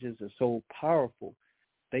passages are so powerful.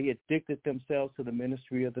 They addicted themselves to the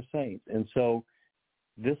ministry of the saints. And so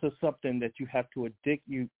this is something that you have to addict.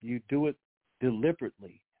 You do it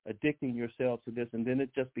deliberately, addicting yourself to this, and then it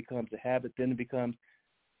just becomes a habit. Then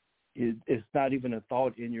it's not even a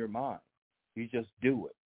thought in your mind. You just do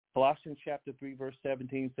it. Colossians chapter 3, verse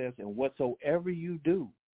 17 says, and whatsoever you do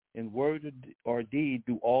in word or deed,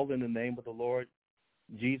 do all in the name of the Lord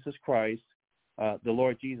Jesus Christ, the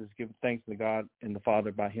Lord Jesus, giving thanks to God and the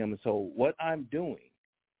Father by him. And so what I'm doing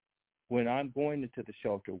when I'm going into the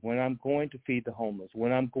shelter, when I'm going to feed the homeless,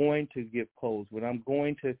 when I'm going to give clothes, when I'm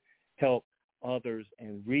going to help others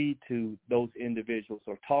and read to those individuals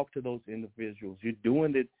or talk to those individuals, you're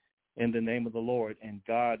doing it in the name of the Lord, and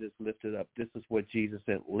God is lifted up. This is what Jesus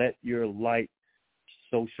said, let your light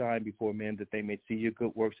so shine before men that they may see your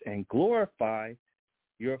good works and glorify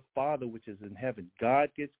your Father which is in heaven. God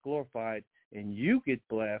gets glorified, and you get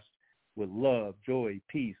blessed with love, joy,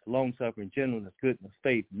 peace, long-suffering, gentleness, goodness,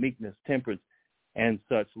 faith, meekness, temperance, and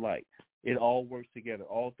such like. It all works together.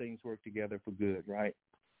 All things work together for good, right?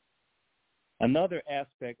 Another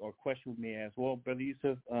aspect or question we may ask, well, Brother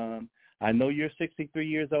Yusuf, I know you're 63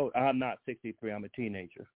 years old. I'm not 63. I'm a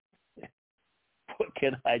teenager. What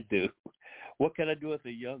can I do? What can I do as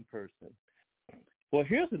a young person? Well,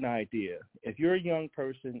 here's an idea. If you're a young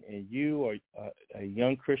person and you are a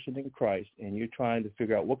young Christian in Christ and you're trying to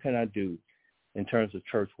figure out what can I do in terms of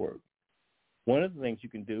church work, one of the things you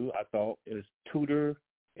can do, I thought, is tutor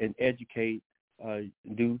and educate,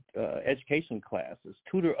 do education classes,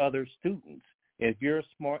 tutor other students. If you're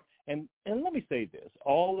smart, and let me say this,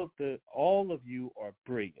 all of you are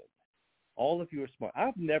brilliant. All of you are smart.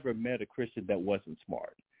 I've never met a Christian that wasn't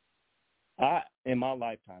smart. In my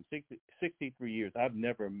lifetime, 63 years, I've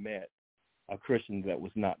never met a Christian that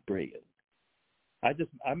was not brilliant.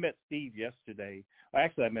 I met Steve yesterday.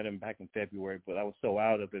 Actually, I met him back in February, but I was so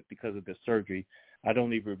out of it because of the surgery. I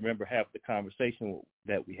don't even remember half the conversation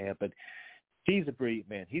that we had, but he's a brilliant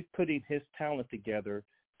man. He's putting his talent together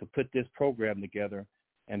to put this program together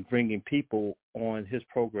and bringing people on his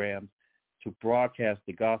program to broadcast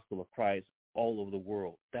the gospel of Christ all over the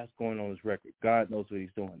world. That's going on his record. God knows what he's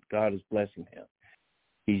doing. God is blessing him.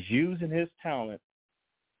 He's using his talent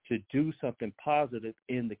to do something positive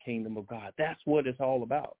in the kingdom of God. That's what it's all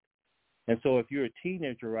about. And so if you're a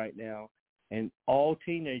teenager right now, and all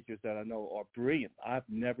teenagers that I know are brilliant. I've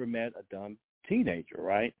never met a dumb teenager,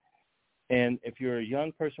 right? And if you're a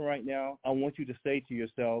young person right now, I want you to say to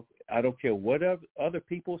yourself, I don't care what other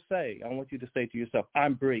people say, I want you to say to yourself,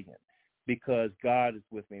 I'm brilliant because God is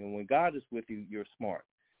with me. And when God is with you, you're smart.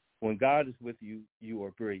 When God is with you, you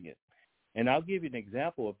are brilliant. And I'll give you an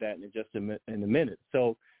example of that in just in a minute.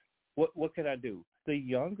 So what can I do? The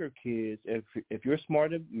younger kids, if you're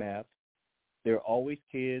smart at math, there are always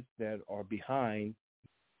kids that are behind.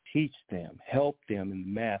 Teach them, help them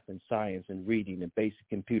in math and science and reading and basic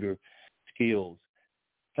computer skills.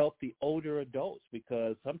 Help the older adults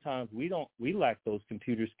because sometimes we lack those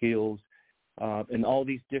computer skills and all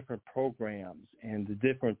these different programs and the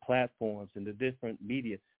different platforms and the different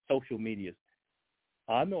media, social medias.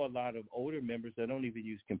 I know a lot of older members that don't even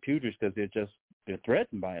use computers because they're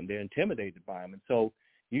threatened by them, they're intimidated by them, and so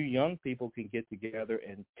you young people can get together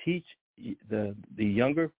and teach your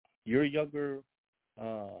younger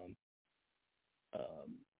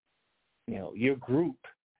your group,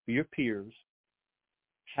 your peers,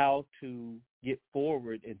 how to get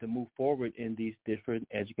forward and to move forward in these different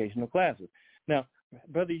educational classes. Now,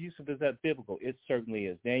 Brother Yusuf, is that biblical? It certainly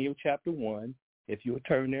is. Daniel chapter 1, if you would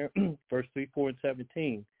turn there, verse 3, 4, and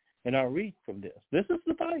 17, and I'll read from this. This is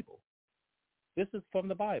the Bible. This is from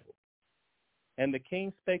the Bible. And the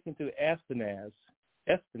king spake unto Aspenaz,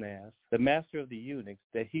 the master of the eunuchs,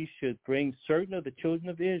 that he should bring certain of the children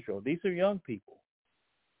of Israel. These are young people.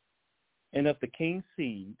 And of the king's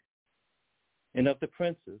seed, and of the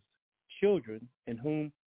princes, children in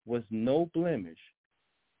whom was no blemish,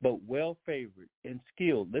 but well favored and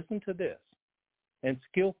skilled. Listen to this. And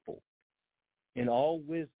skillful in all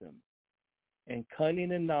wisdom and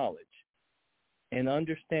cunning and knowledge and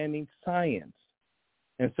understanding science,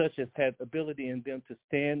 and such as had ability in them to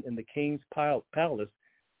stand in the king's palace,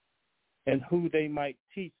 and who they might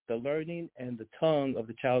teach the learning and the tongue of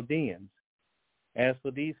the Chaldeans. As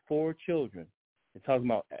for these 4 children, it's talking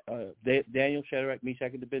about Daniel, Shadrach,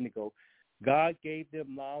 Meshach, and Abednego, God gave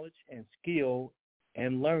them knowledge and skill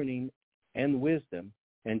and learning and wisdom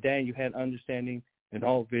and Daniel had understanding in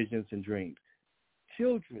all visions and dreams.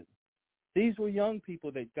 Children, these were young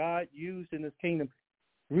people that God used in his kingdom.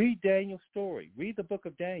 Read Daniel's story. Read the book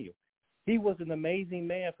of Daniel. He was an amazing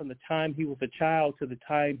man from the time he was a child to the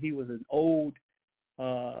time he was an old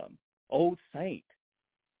saint.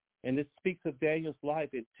 And it speaks of Daniel's life.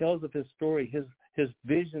 It tells of his story, his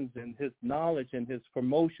visions and his knowledge and his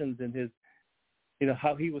promotions and his,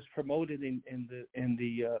 how he was promoted in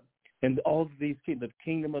all of these the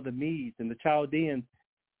kingdom of the Medes and the Chaldeans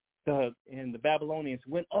and the Babylonians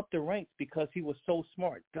went up the ranks because he was so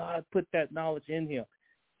smart. God put that knowledge in him.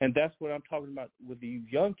 And that's what I'm talking about with the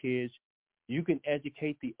young kids. You can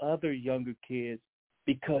educate the other younger kids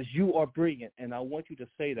because you are brilliant. And I want you to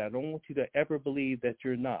say that. I don't want you to ever believe that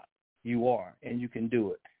you're not. You are, and you can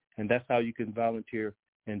do it. And that's how you can volunteer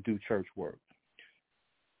and do church work.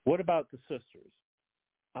 What about the sisters?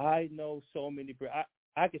 I know so many.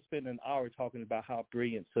 I could spend an hour talking about how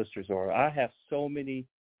brilliant sisters are. I have so many.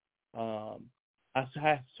 I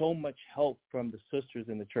have so much help from the sisters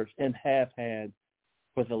in the church and have had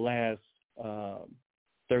for the last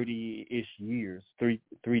 30-ish years,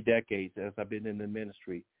 three decades as I've been in the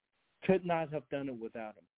ministry. Could not have done it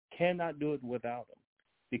without them. Cannot do it without them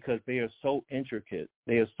because they are so intricate.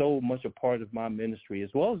 They are so much a part of my ministry as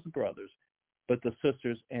well as the brothers, but the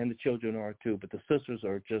sisters and the children are too. But the sisters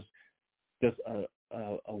are just a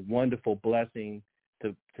wonderful blessing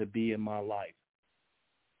to be in my life.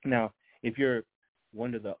 Now, if you're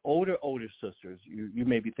one of the older sisters, you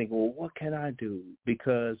may be thinking, well, what can I do?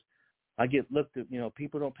 Because I get looked at,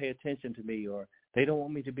 people don't pay attention to me or they don't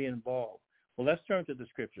want me to be involved. Well, let's turn to the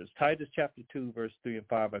scriptures. Titus chapter 2, verse 3 and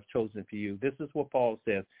 5 I've chosen for you. This is what Paul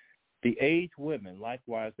says. The aged women,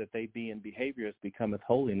 likewise, that they be in behaviors becometh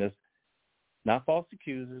holiness, not false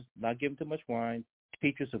accusers, not given to much wine,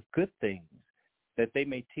 teachers of good things, that they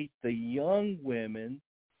may teach the young women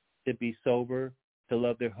to be sober, to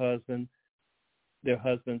love their husbands,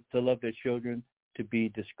 to love their children, to be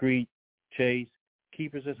discreet, chaste,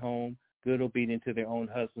 keepers at home, good, obedient to their own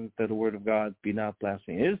husbands, that the word of God be not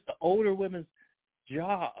blasphemed. It is the older women's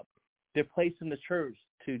job. They're placed in the church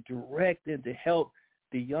to direct and to help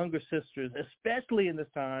the younger sisters, especially in this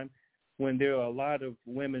time when there are a lot of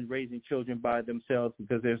women raising children by themselves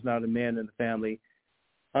because there's not a man in the family,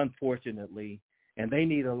 unfortunately, and they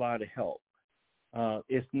need a lot of help.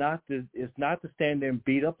 It's not to stand there and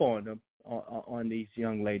beat up on them, on these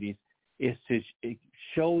young ladies. It's to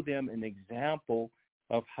show them an example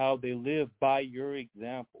of how they live by your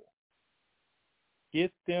example.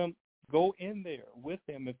 Go in there with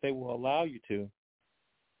them if they will allow you to,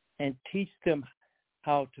 and teach them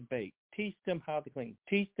how to bake. Teach them how to clean.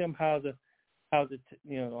 Teach them how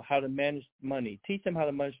to manage money. Teach them how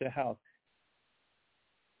to manage their house.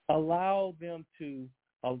 Allow them to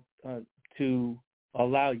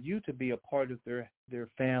allow you to be a part of their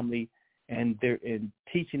family, and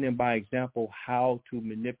teaching them by example how to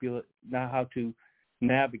manipulate, how to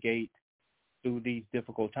navigate through these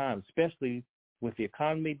difficult times, especially with the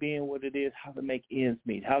economy being what it is, how to make ends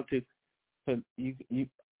meet,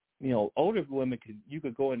 older women you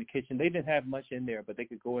could go in the kitchen. They didn't have much in there, but they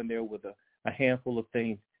could go in there with a handful of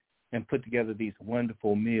things and put together these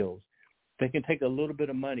wonderful meals. They can take a little bit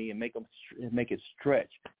of money and make it stretch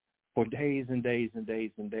for days and days and days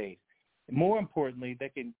and days. More importantly, they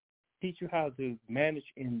can teach you how to manage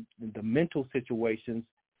in the mental situations,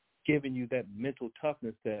 giving you that mental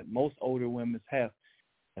toughness that most older women have.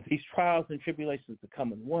 And these trials and tribulations are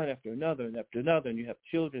coming one after another and after another, and you have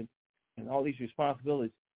children and all these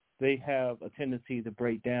responsibilities, they have a tendency to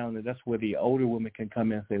break down, and that's where the older women can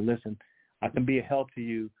come in and say, listen, I can be a help to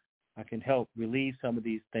you. I can help relieve some of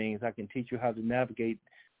these things. I can teach you how to navigate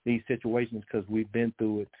these situations because we've been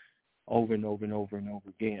through it over and over and over and over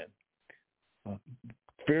again.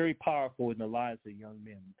 Very powerful in the lives of young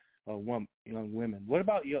men or young women. What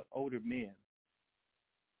about your older men?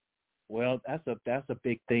 Well, that's a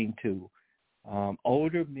big thing too.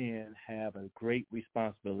 Older men have a great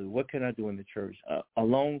responsibility. What can I do in the church?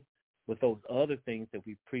 Along with those other things that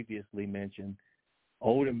we previously mentioned,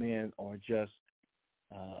 older men are just,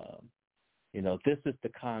 this is the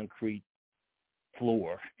concrete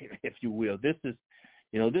floor, if you will. This is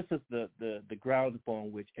the ground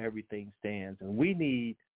upon which everything stands. And we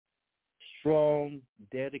need strong,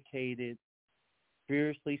 dedicated,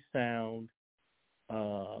 spiritually sound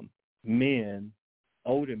men,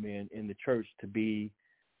 older men in the church to be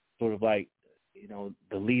sort of like,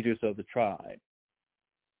 the leaders of the tribe.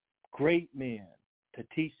 Great men to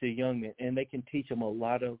teach the young men, and they can teach them a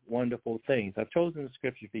lot of wonderful things. I've chosen the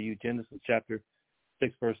scripture for you, Genesis chapter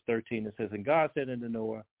 6, verse 13. It says, and God said unto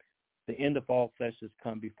Noah, The end of all flesh has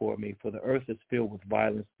come before me, for the earth is filled with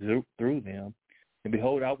violence through them. And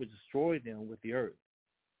behold, I will destroy them with the earth.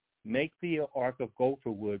 Make thee an ark of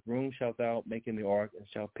gopher wood. Room shalt thou make in the ark, and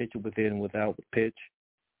shalt pitch it within and without with pitch.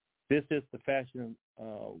 This is the fashion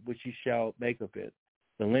which ye shall make of it.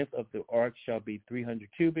 The length of the ark shall be 300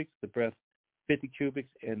 cubits, the breadth 50 cubits,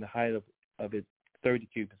 and the height of it 30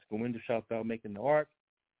 cubits. The window shalt thou make in the ark,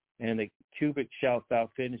 and the cubit shalt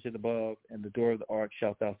thou finish it above, and the door of the ark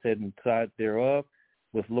shalt thou set inside thereof.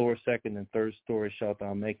 With lower, second, and third story shalt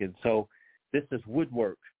thou make it. So this is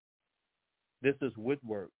woodwork. This is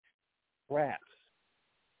woodwork, crafts,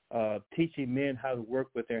 teaching men how to work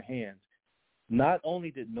with their hands. Not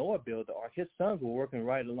only did Noah build the ark, his sons were working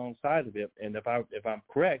right alongside of it. And if I'm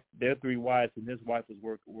correct, their 3 wives and his wife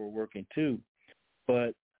were working too.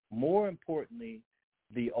 But more importantly,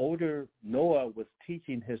 the older Noah was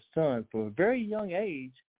teaching his son from a very young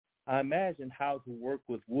age, I imagine, how to work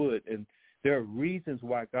with wood. And there are reasons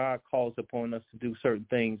why God calls upon us to do certain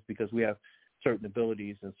things, because we have certain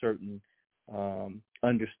abilities and certain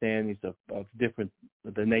understandings of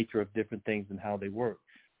the nature of different things and how they work.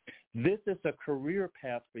 This is a career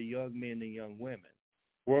path for young men and young women,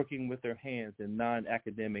 working with their hands in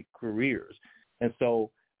non-academic careers. And so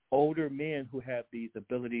older men who have these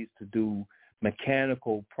abilities to do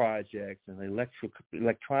mechanical projects and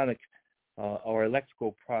electronic or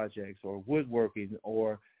electrical projects or woodworking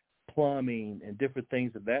or plumbing and different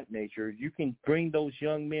things of that nature, you can bring those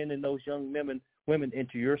young men and those young women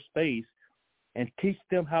into your space and teach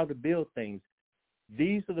them how to build things.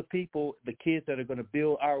 These are the people, the kids that are going to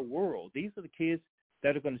build our world. These are the kids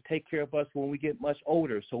that are going to take care of us when we get much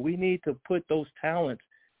older. So we need to put those talents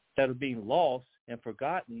that are being lost and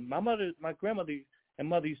forgotten. My grandmother and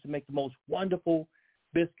mother used to make the most wonderful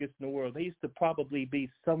biscuits in the world. They used to probably be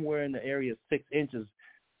somewhere in the area of 6 inches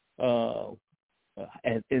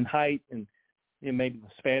in height and maybe the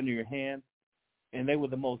span of your hand. And they were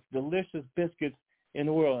the most delicious biscuits in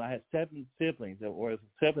the world. I had 7 siblings, or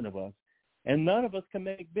 7 of us. And none of us can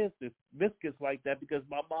make biscuits like that because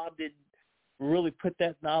my mom didn't really put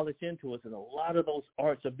that knowledge into us, and a lot of those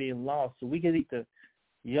arts are being lost. So we can need to,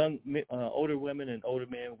 older women and older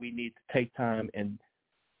men, we need to take time and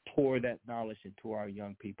pour that knowledge into our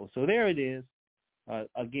young people. So there it is.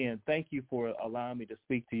 Again, thank you for allowing me to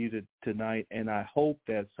speak to you tonight, and I hope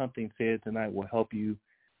that something said tonight will help you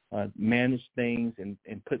manage things and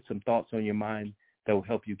put some thoughts on your mind that will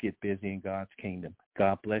help you get busy in God's kingdom.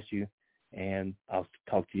 God bless you. And I'll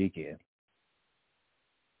talk to you again.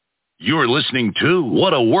 You're listening to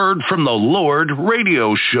What a Word from the Lord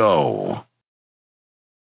radio show.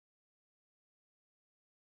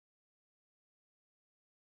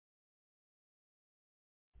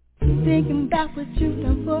 Thinking about what you've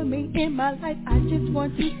done for me in my life, I just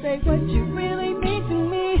want to say what you really mean to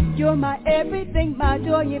me. You're my everything, my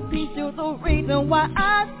joy and peace. You're the reason why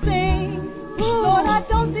I sing. Lord, I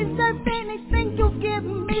don't deserve anything you've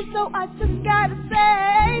given me, so I just gotta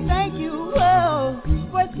say thank you. Oh,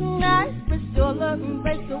 what's nice but your love and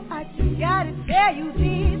grace, so I just gotta tell you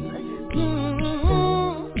this.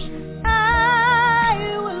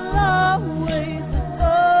 I will always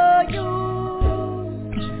adore you.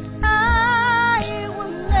 I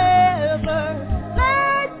will never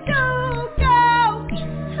let you go.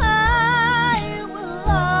 I will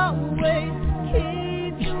always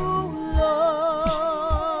keep you, Lord,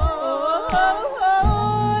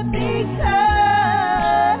 because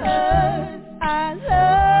I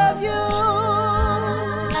love you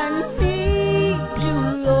and need you,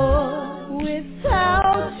 Lord.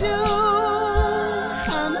 Without you,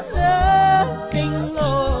 I'm nothing,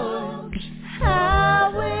 Lord. I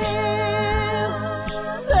will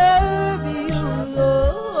serve you,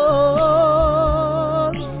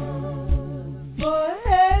 Lord,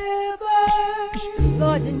 forever.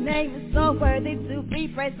 Lord, your name is so worthy to be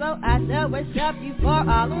praised, so I shall worship you for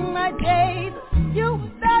all of my days. You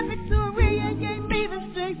found victory and gave me the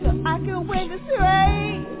strength so I can win this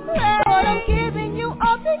race. Lord, I'm giving you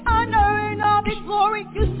all the honor and all the glory.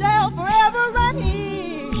 You shall forever reign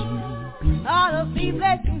here. All of these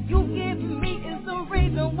blessings you give me is the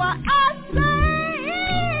reason why I say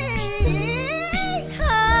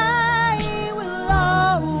I will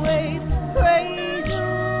always praise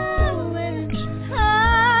you, and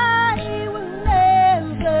I will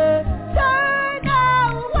never turn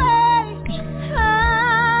away.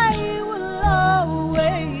 I will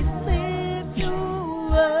always lift you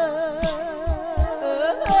up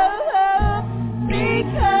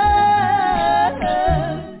because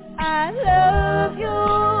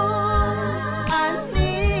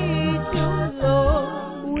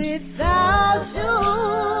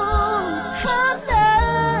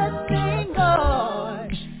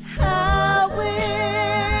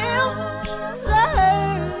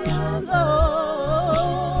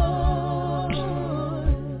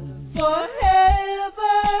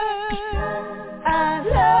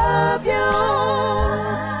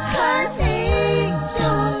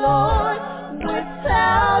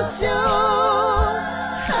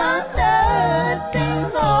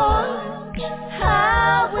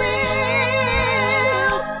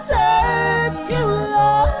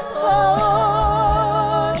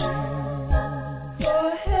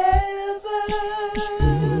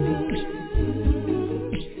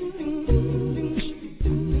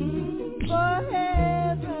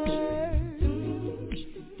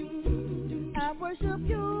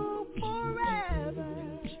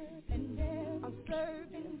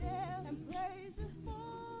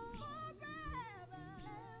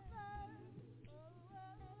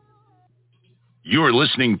You're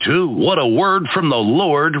listening to What a Word from the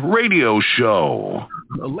Lord radio show.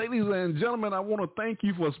 Ladies and gentlemen, I want to thank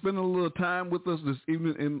you for spending a little time with us this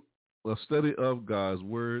evening in a study of God's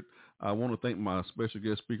Word. I want to thank my special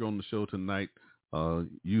guest speaker on the show tonight,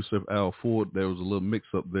 Yusuf Al Ford. There was a little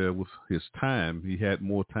mix-up there with his time. He had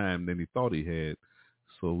more time than he thought he had,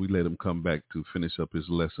 so we let him come back to finish up his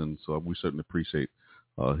lesson. So we certainly appreciate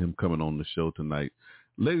him coming on the show tonight.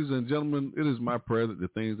 Ladies and gentlemen, it is my prayer that the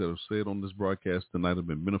things that are said on this broadcast tonight have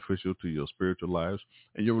been beneficial to your spiritual lives,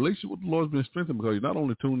 and your relationship with the Lord has been strengthened because you're not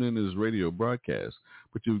only tuned in to this radio broadcast,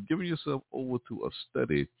 but you've given yourself over to a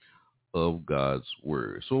study of God's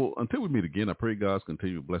Word. So until we meet again, I pray God's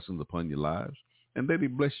continued blessings upon your lives, and that He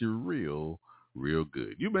bless you real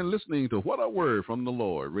good. You've been listening to What a Word from the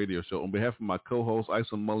Lord radio show. On behalf of my co-hosts,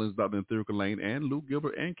 Isa Mullins, Dr. Anthurica Lane, and Lou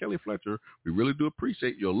Gilbert, and Kelly Fletcher, we really do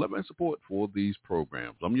appreciate your love and support for these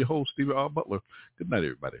programs. I'm your host, Stevie R. Butler. Good night,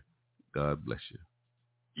 everybody. God bless you.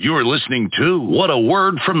 You're listening to What a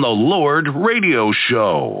Word from the Lord radio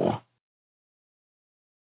show.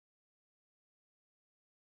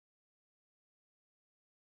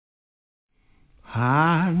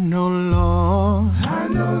 I know, Lord,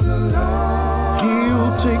 the Lord,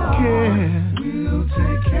 He'll take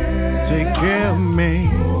care of me.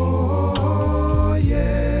 Oh,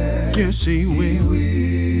 yeah. Yes, He will.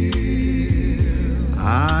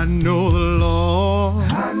 I know the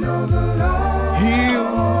Lord,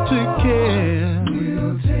 He'll take care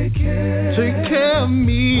of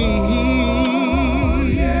me. Oh,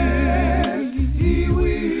 yes, He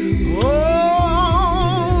will.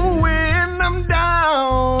 Oh, when I'm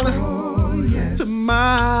down to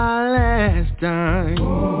my last dime,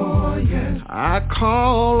 I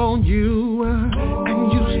call on you,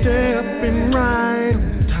 and you step in right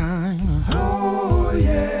on time. Oh,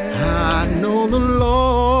 yeah. I know the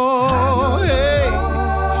Lord, hey,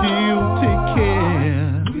 He'll take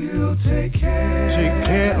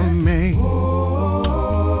care of me.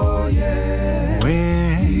 Oh, yeah.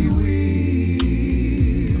 When,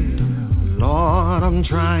 Lord, I'm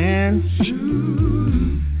trying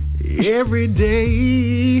every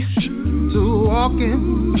day to walk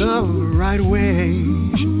in the right way.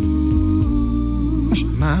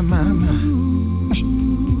 My.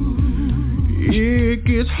 It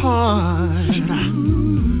gets hard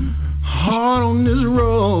on this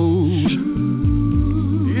road.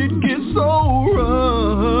 It gets so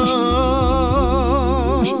rough.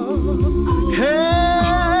 Hey,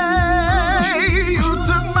 you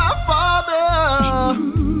took my father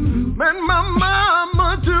and my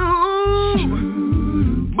mama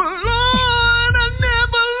too. But Lord, I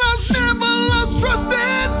never lost trust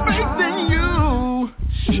and faith in you.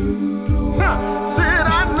 Said I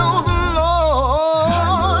know the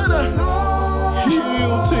Lord,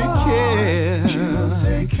 He'll take care.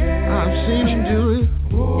 I've seen Him do it.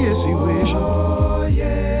 Yes, He will.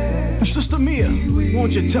 Sister Mia,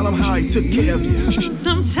 won't you tell Him how He took care of you?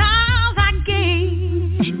 Sometimes I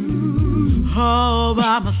gave all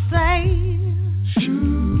by mistake.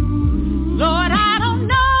 Lord, I don't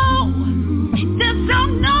know, just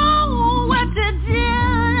don't know what to do.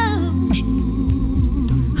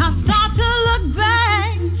 I start to look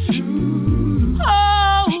back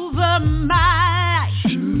over my life,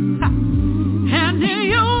 and in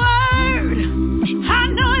your word, I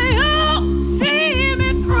know you'll see me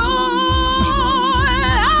through.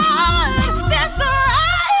 That's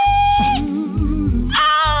right,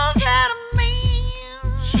 all that I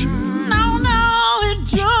mean. No, it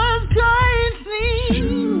just can't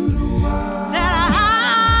seem that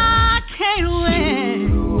I can't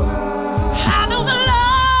win. I know the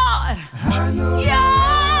Lord,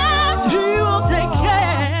 yes, He will take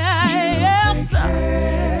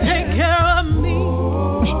care of me.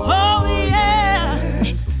 Oh,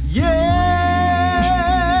 yeah.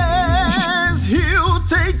 Yes, He'll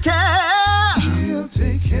take care.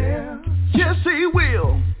 Yes, He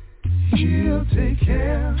will.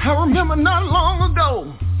 I remember not long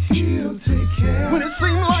ago when it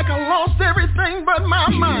seemed like I lost everything but my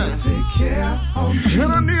mind.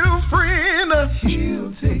 And I need a friend, a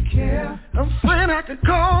friend I could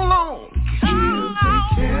call on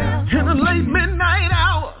in the late midnight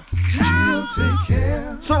hour.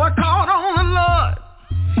 So I called on the Lord,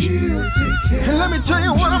 and let me tell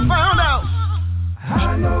you what I found out. See, I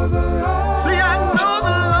know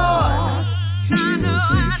the Lord,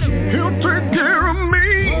 He'll take care of me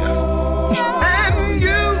and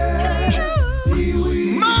you.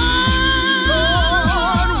 My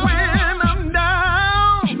Lord, when I'm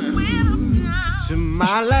down to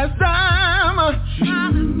my last dime,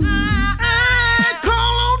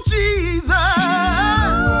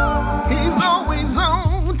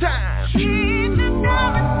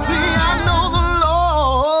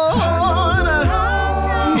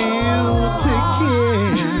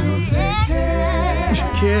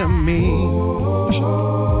 care of me.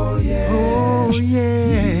 Oh, yeah.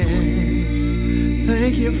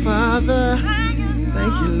 Thank you, Father.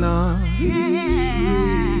 Thank you, Lord.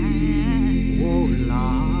 Oh,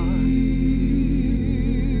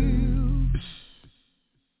 Lord.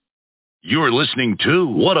 You're listening to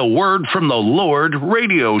What a Word from the Lord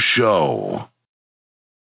radio show.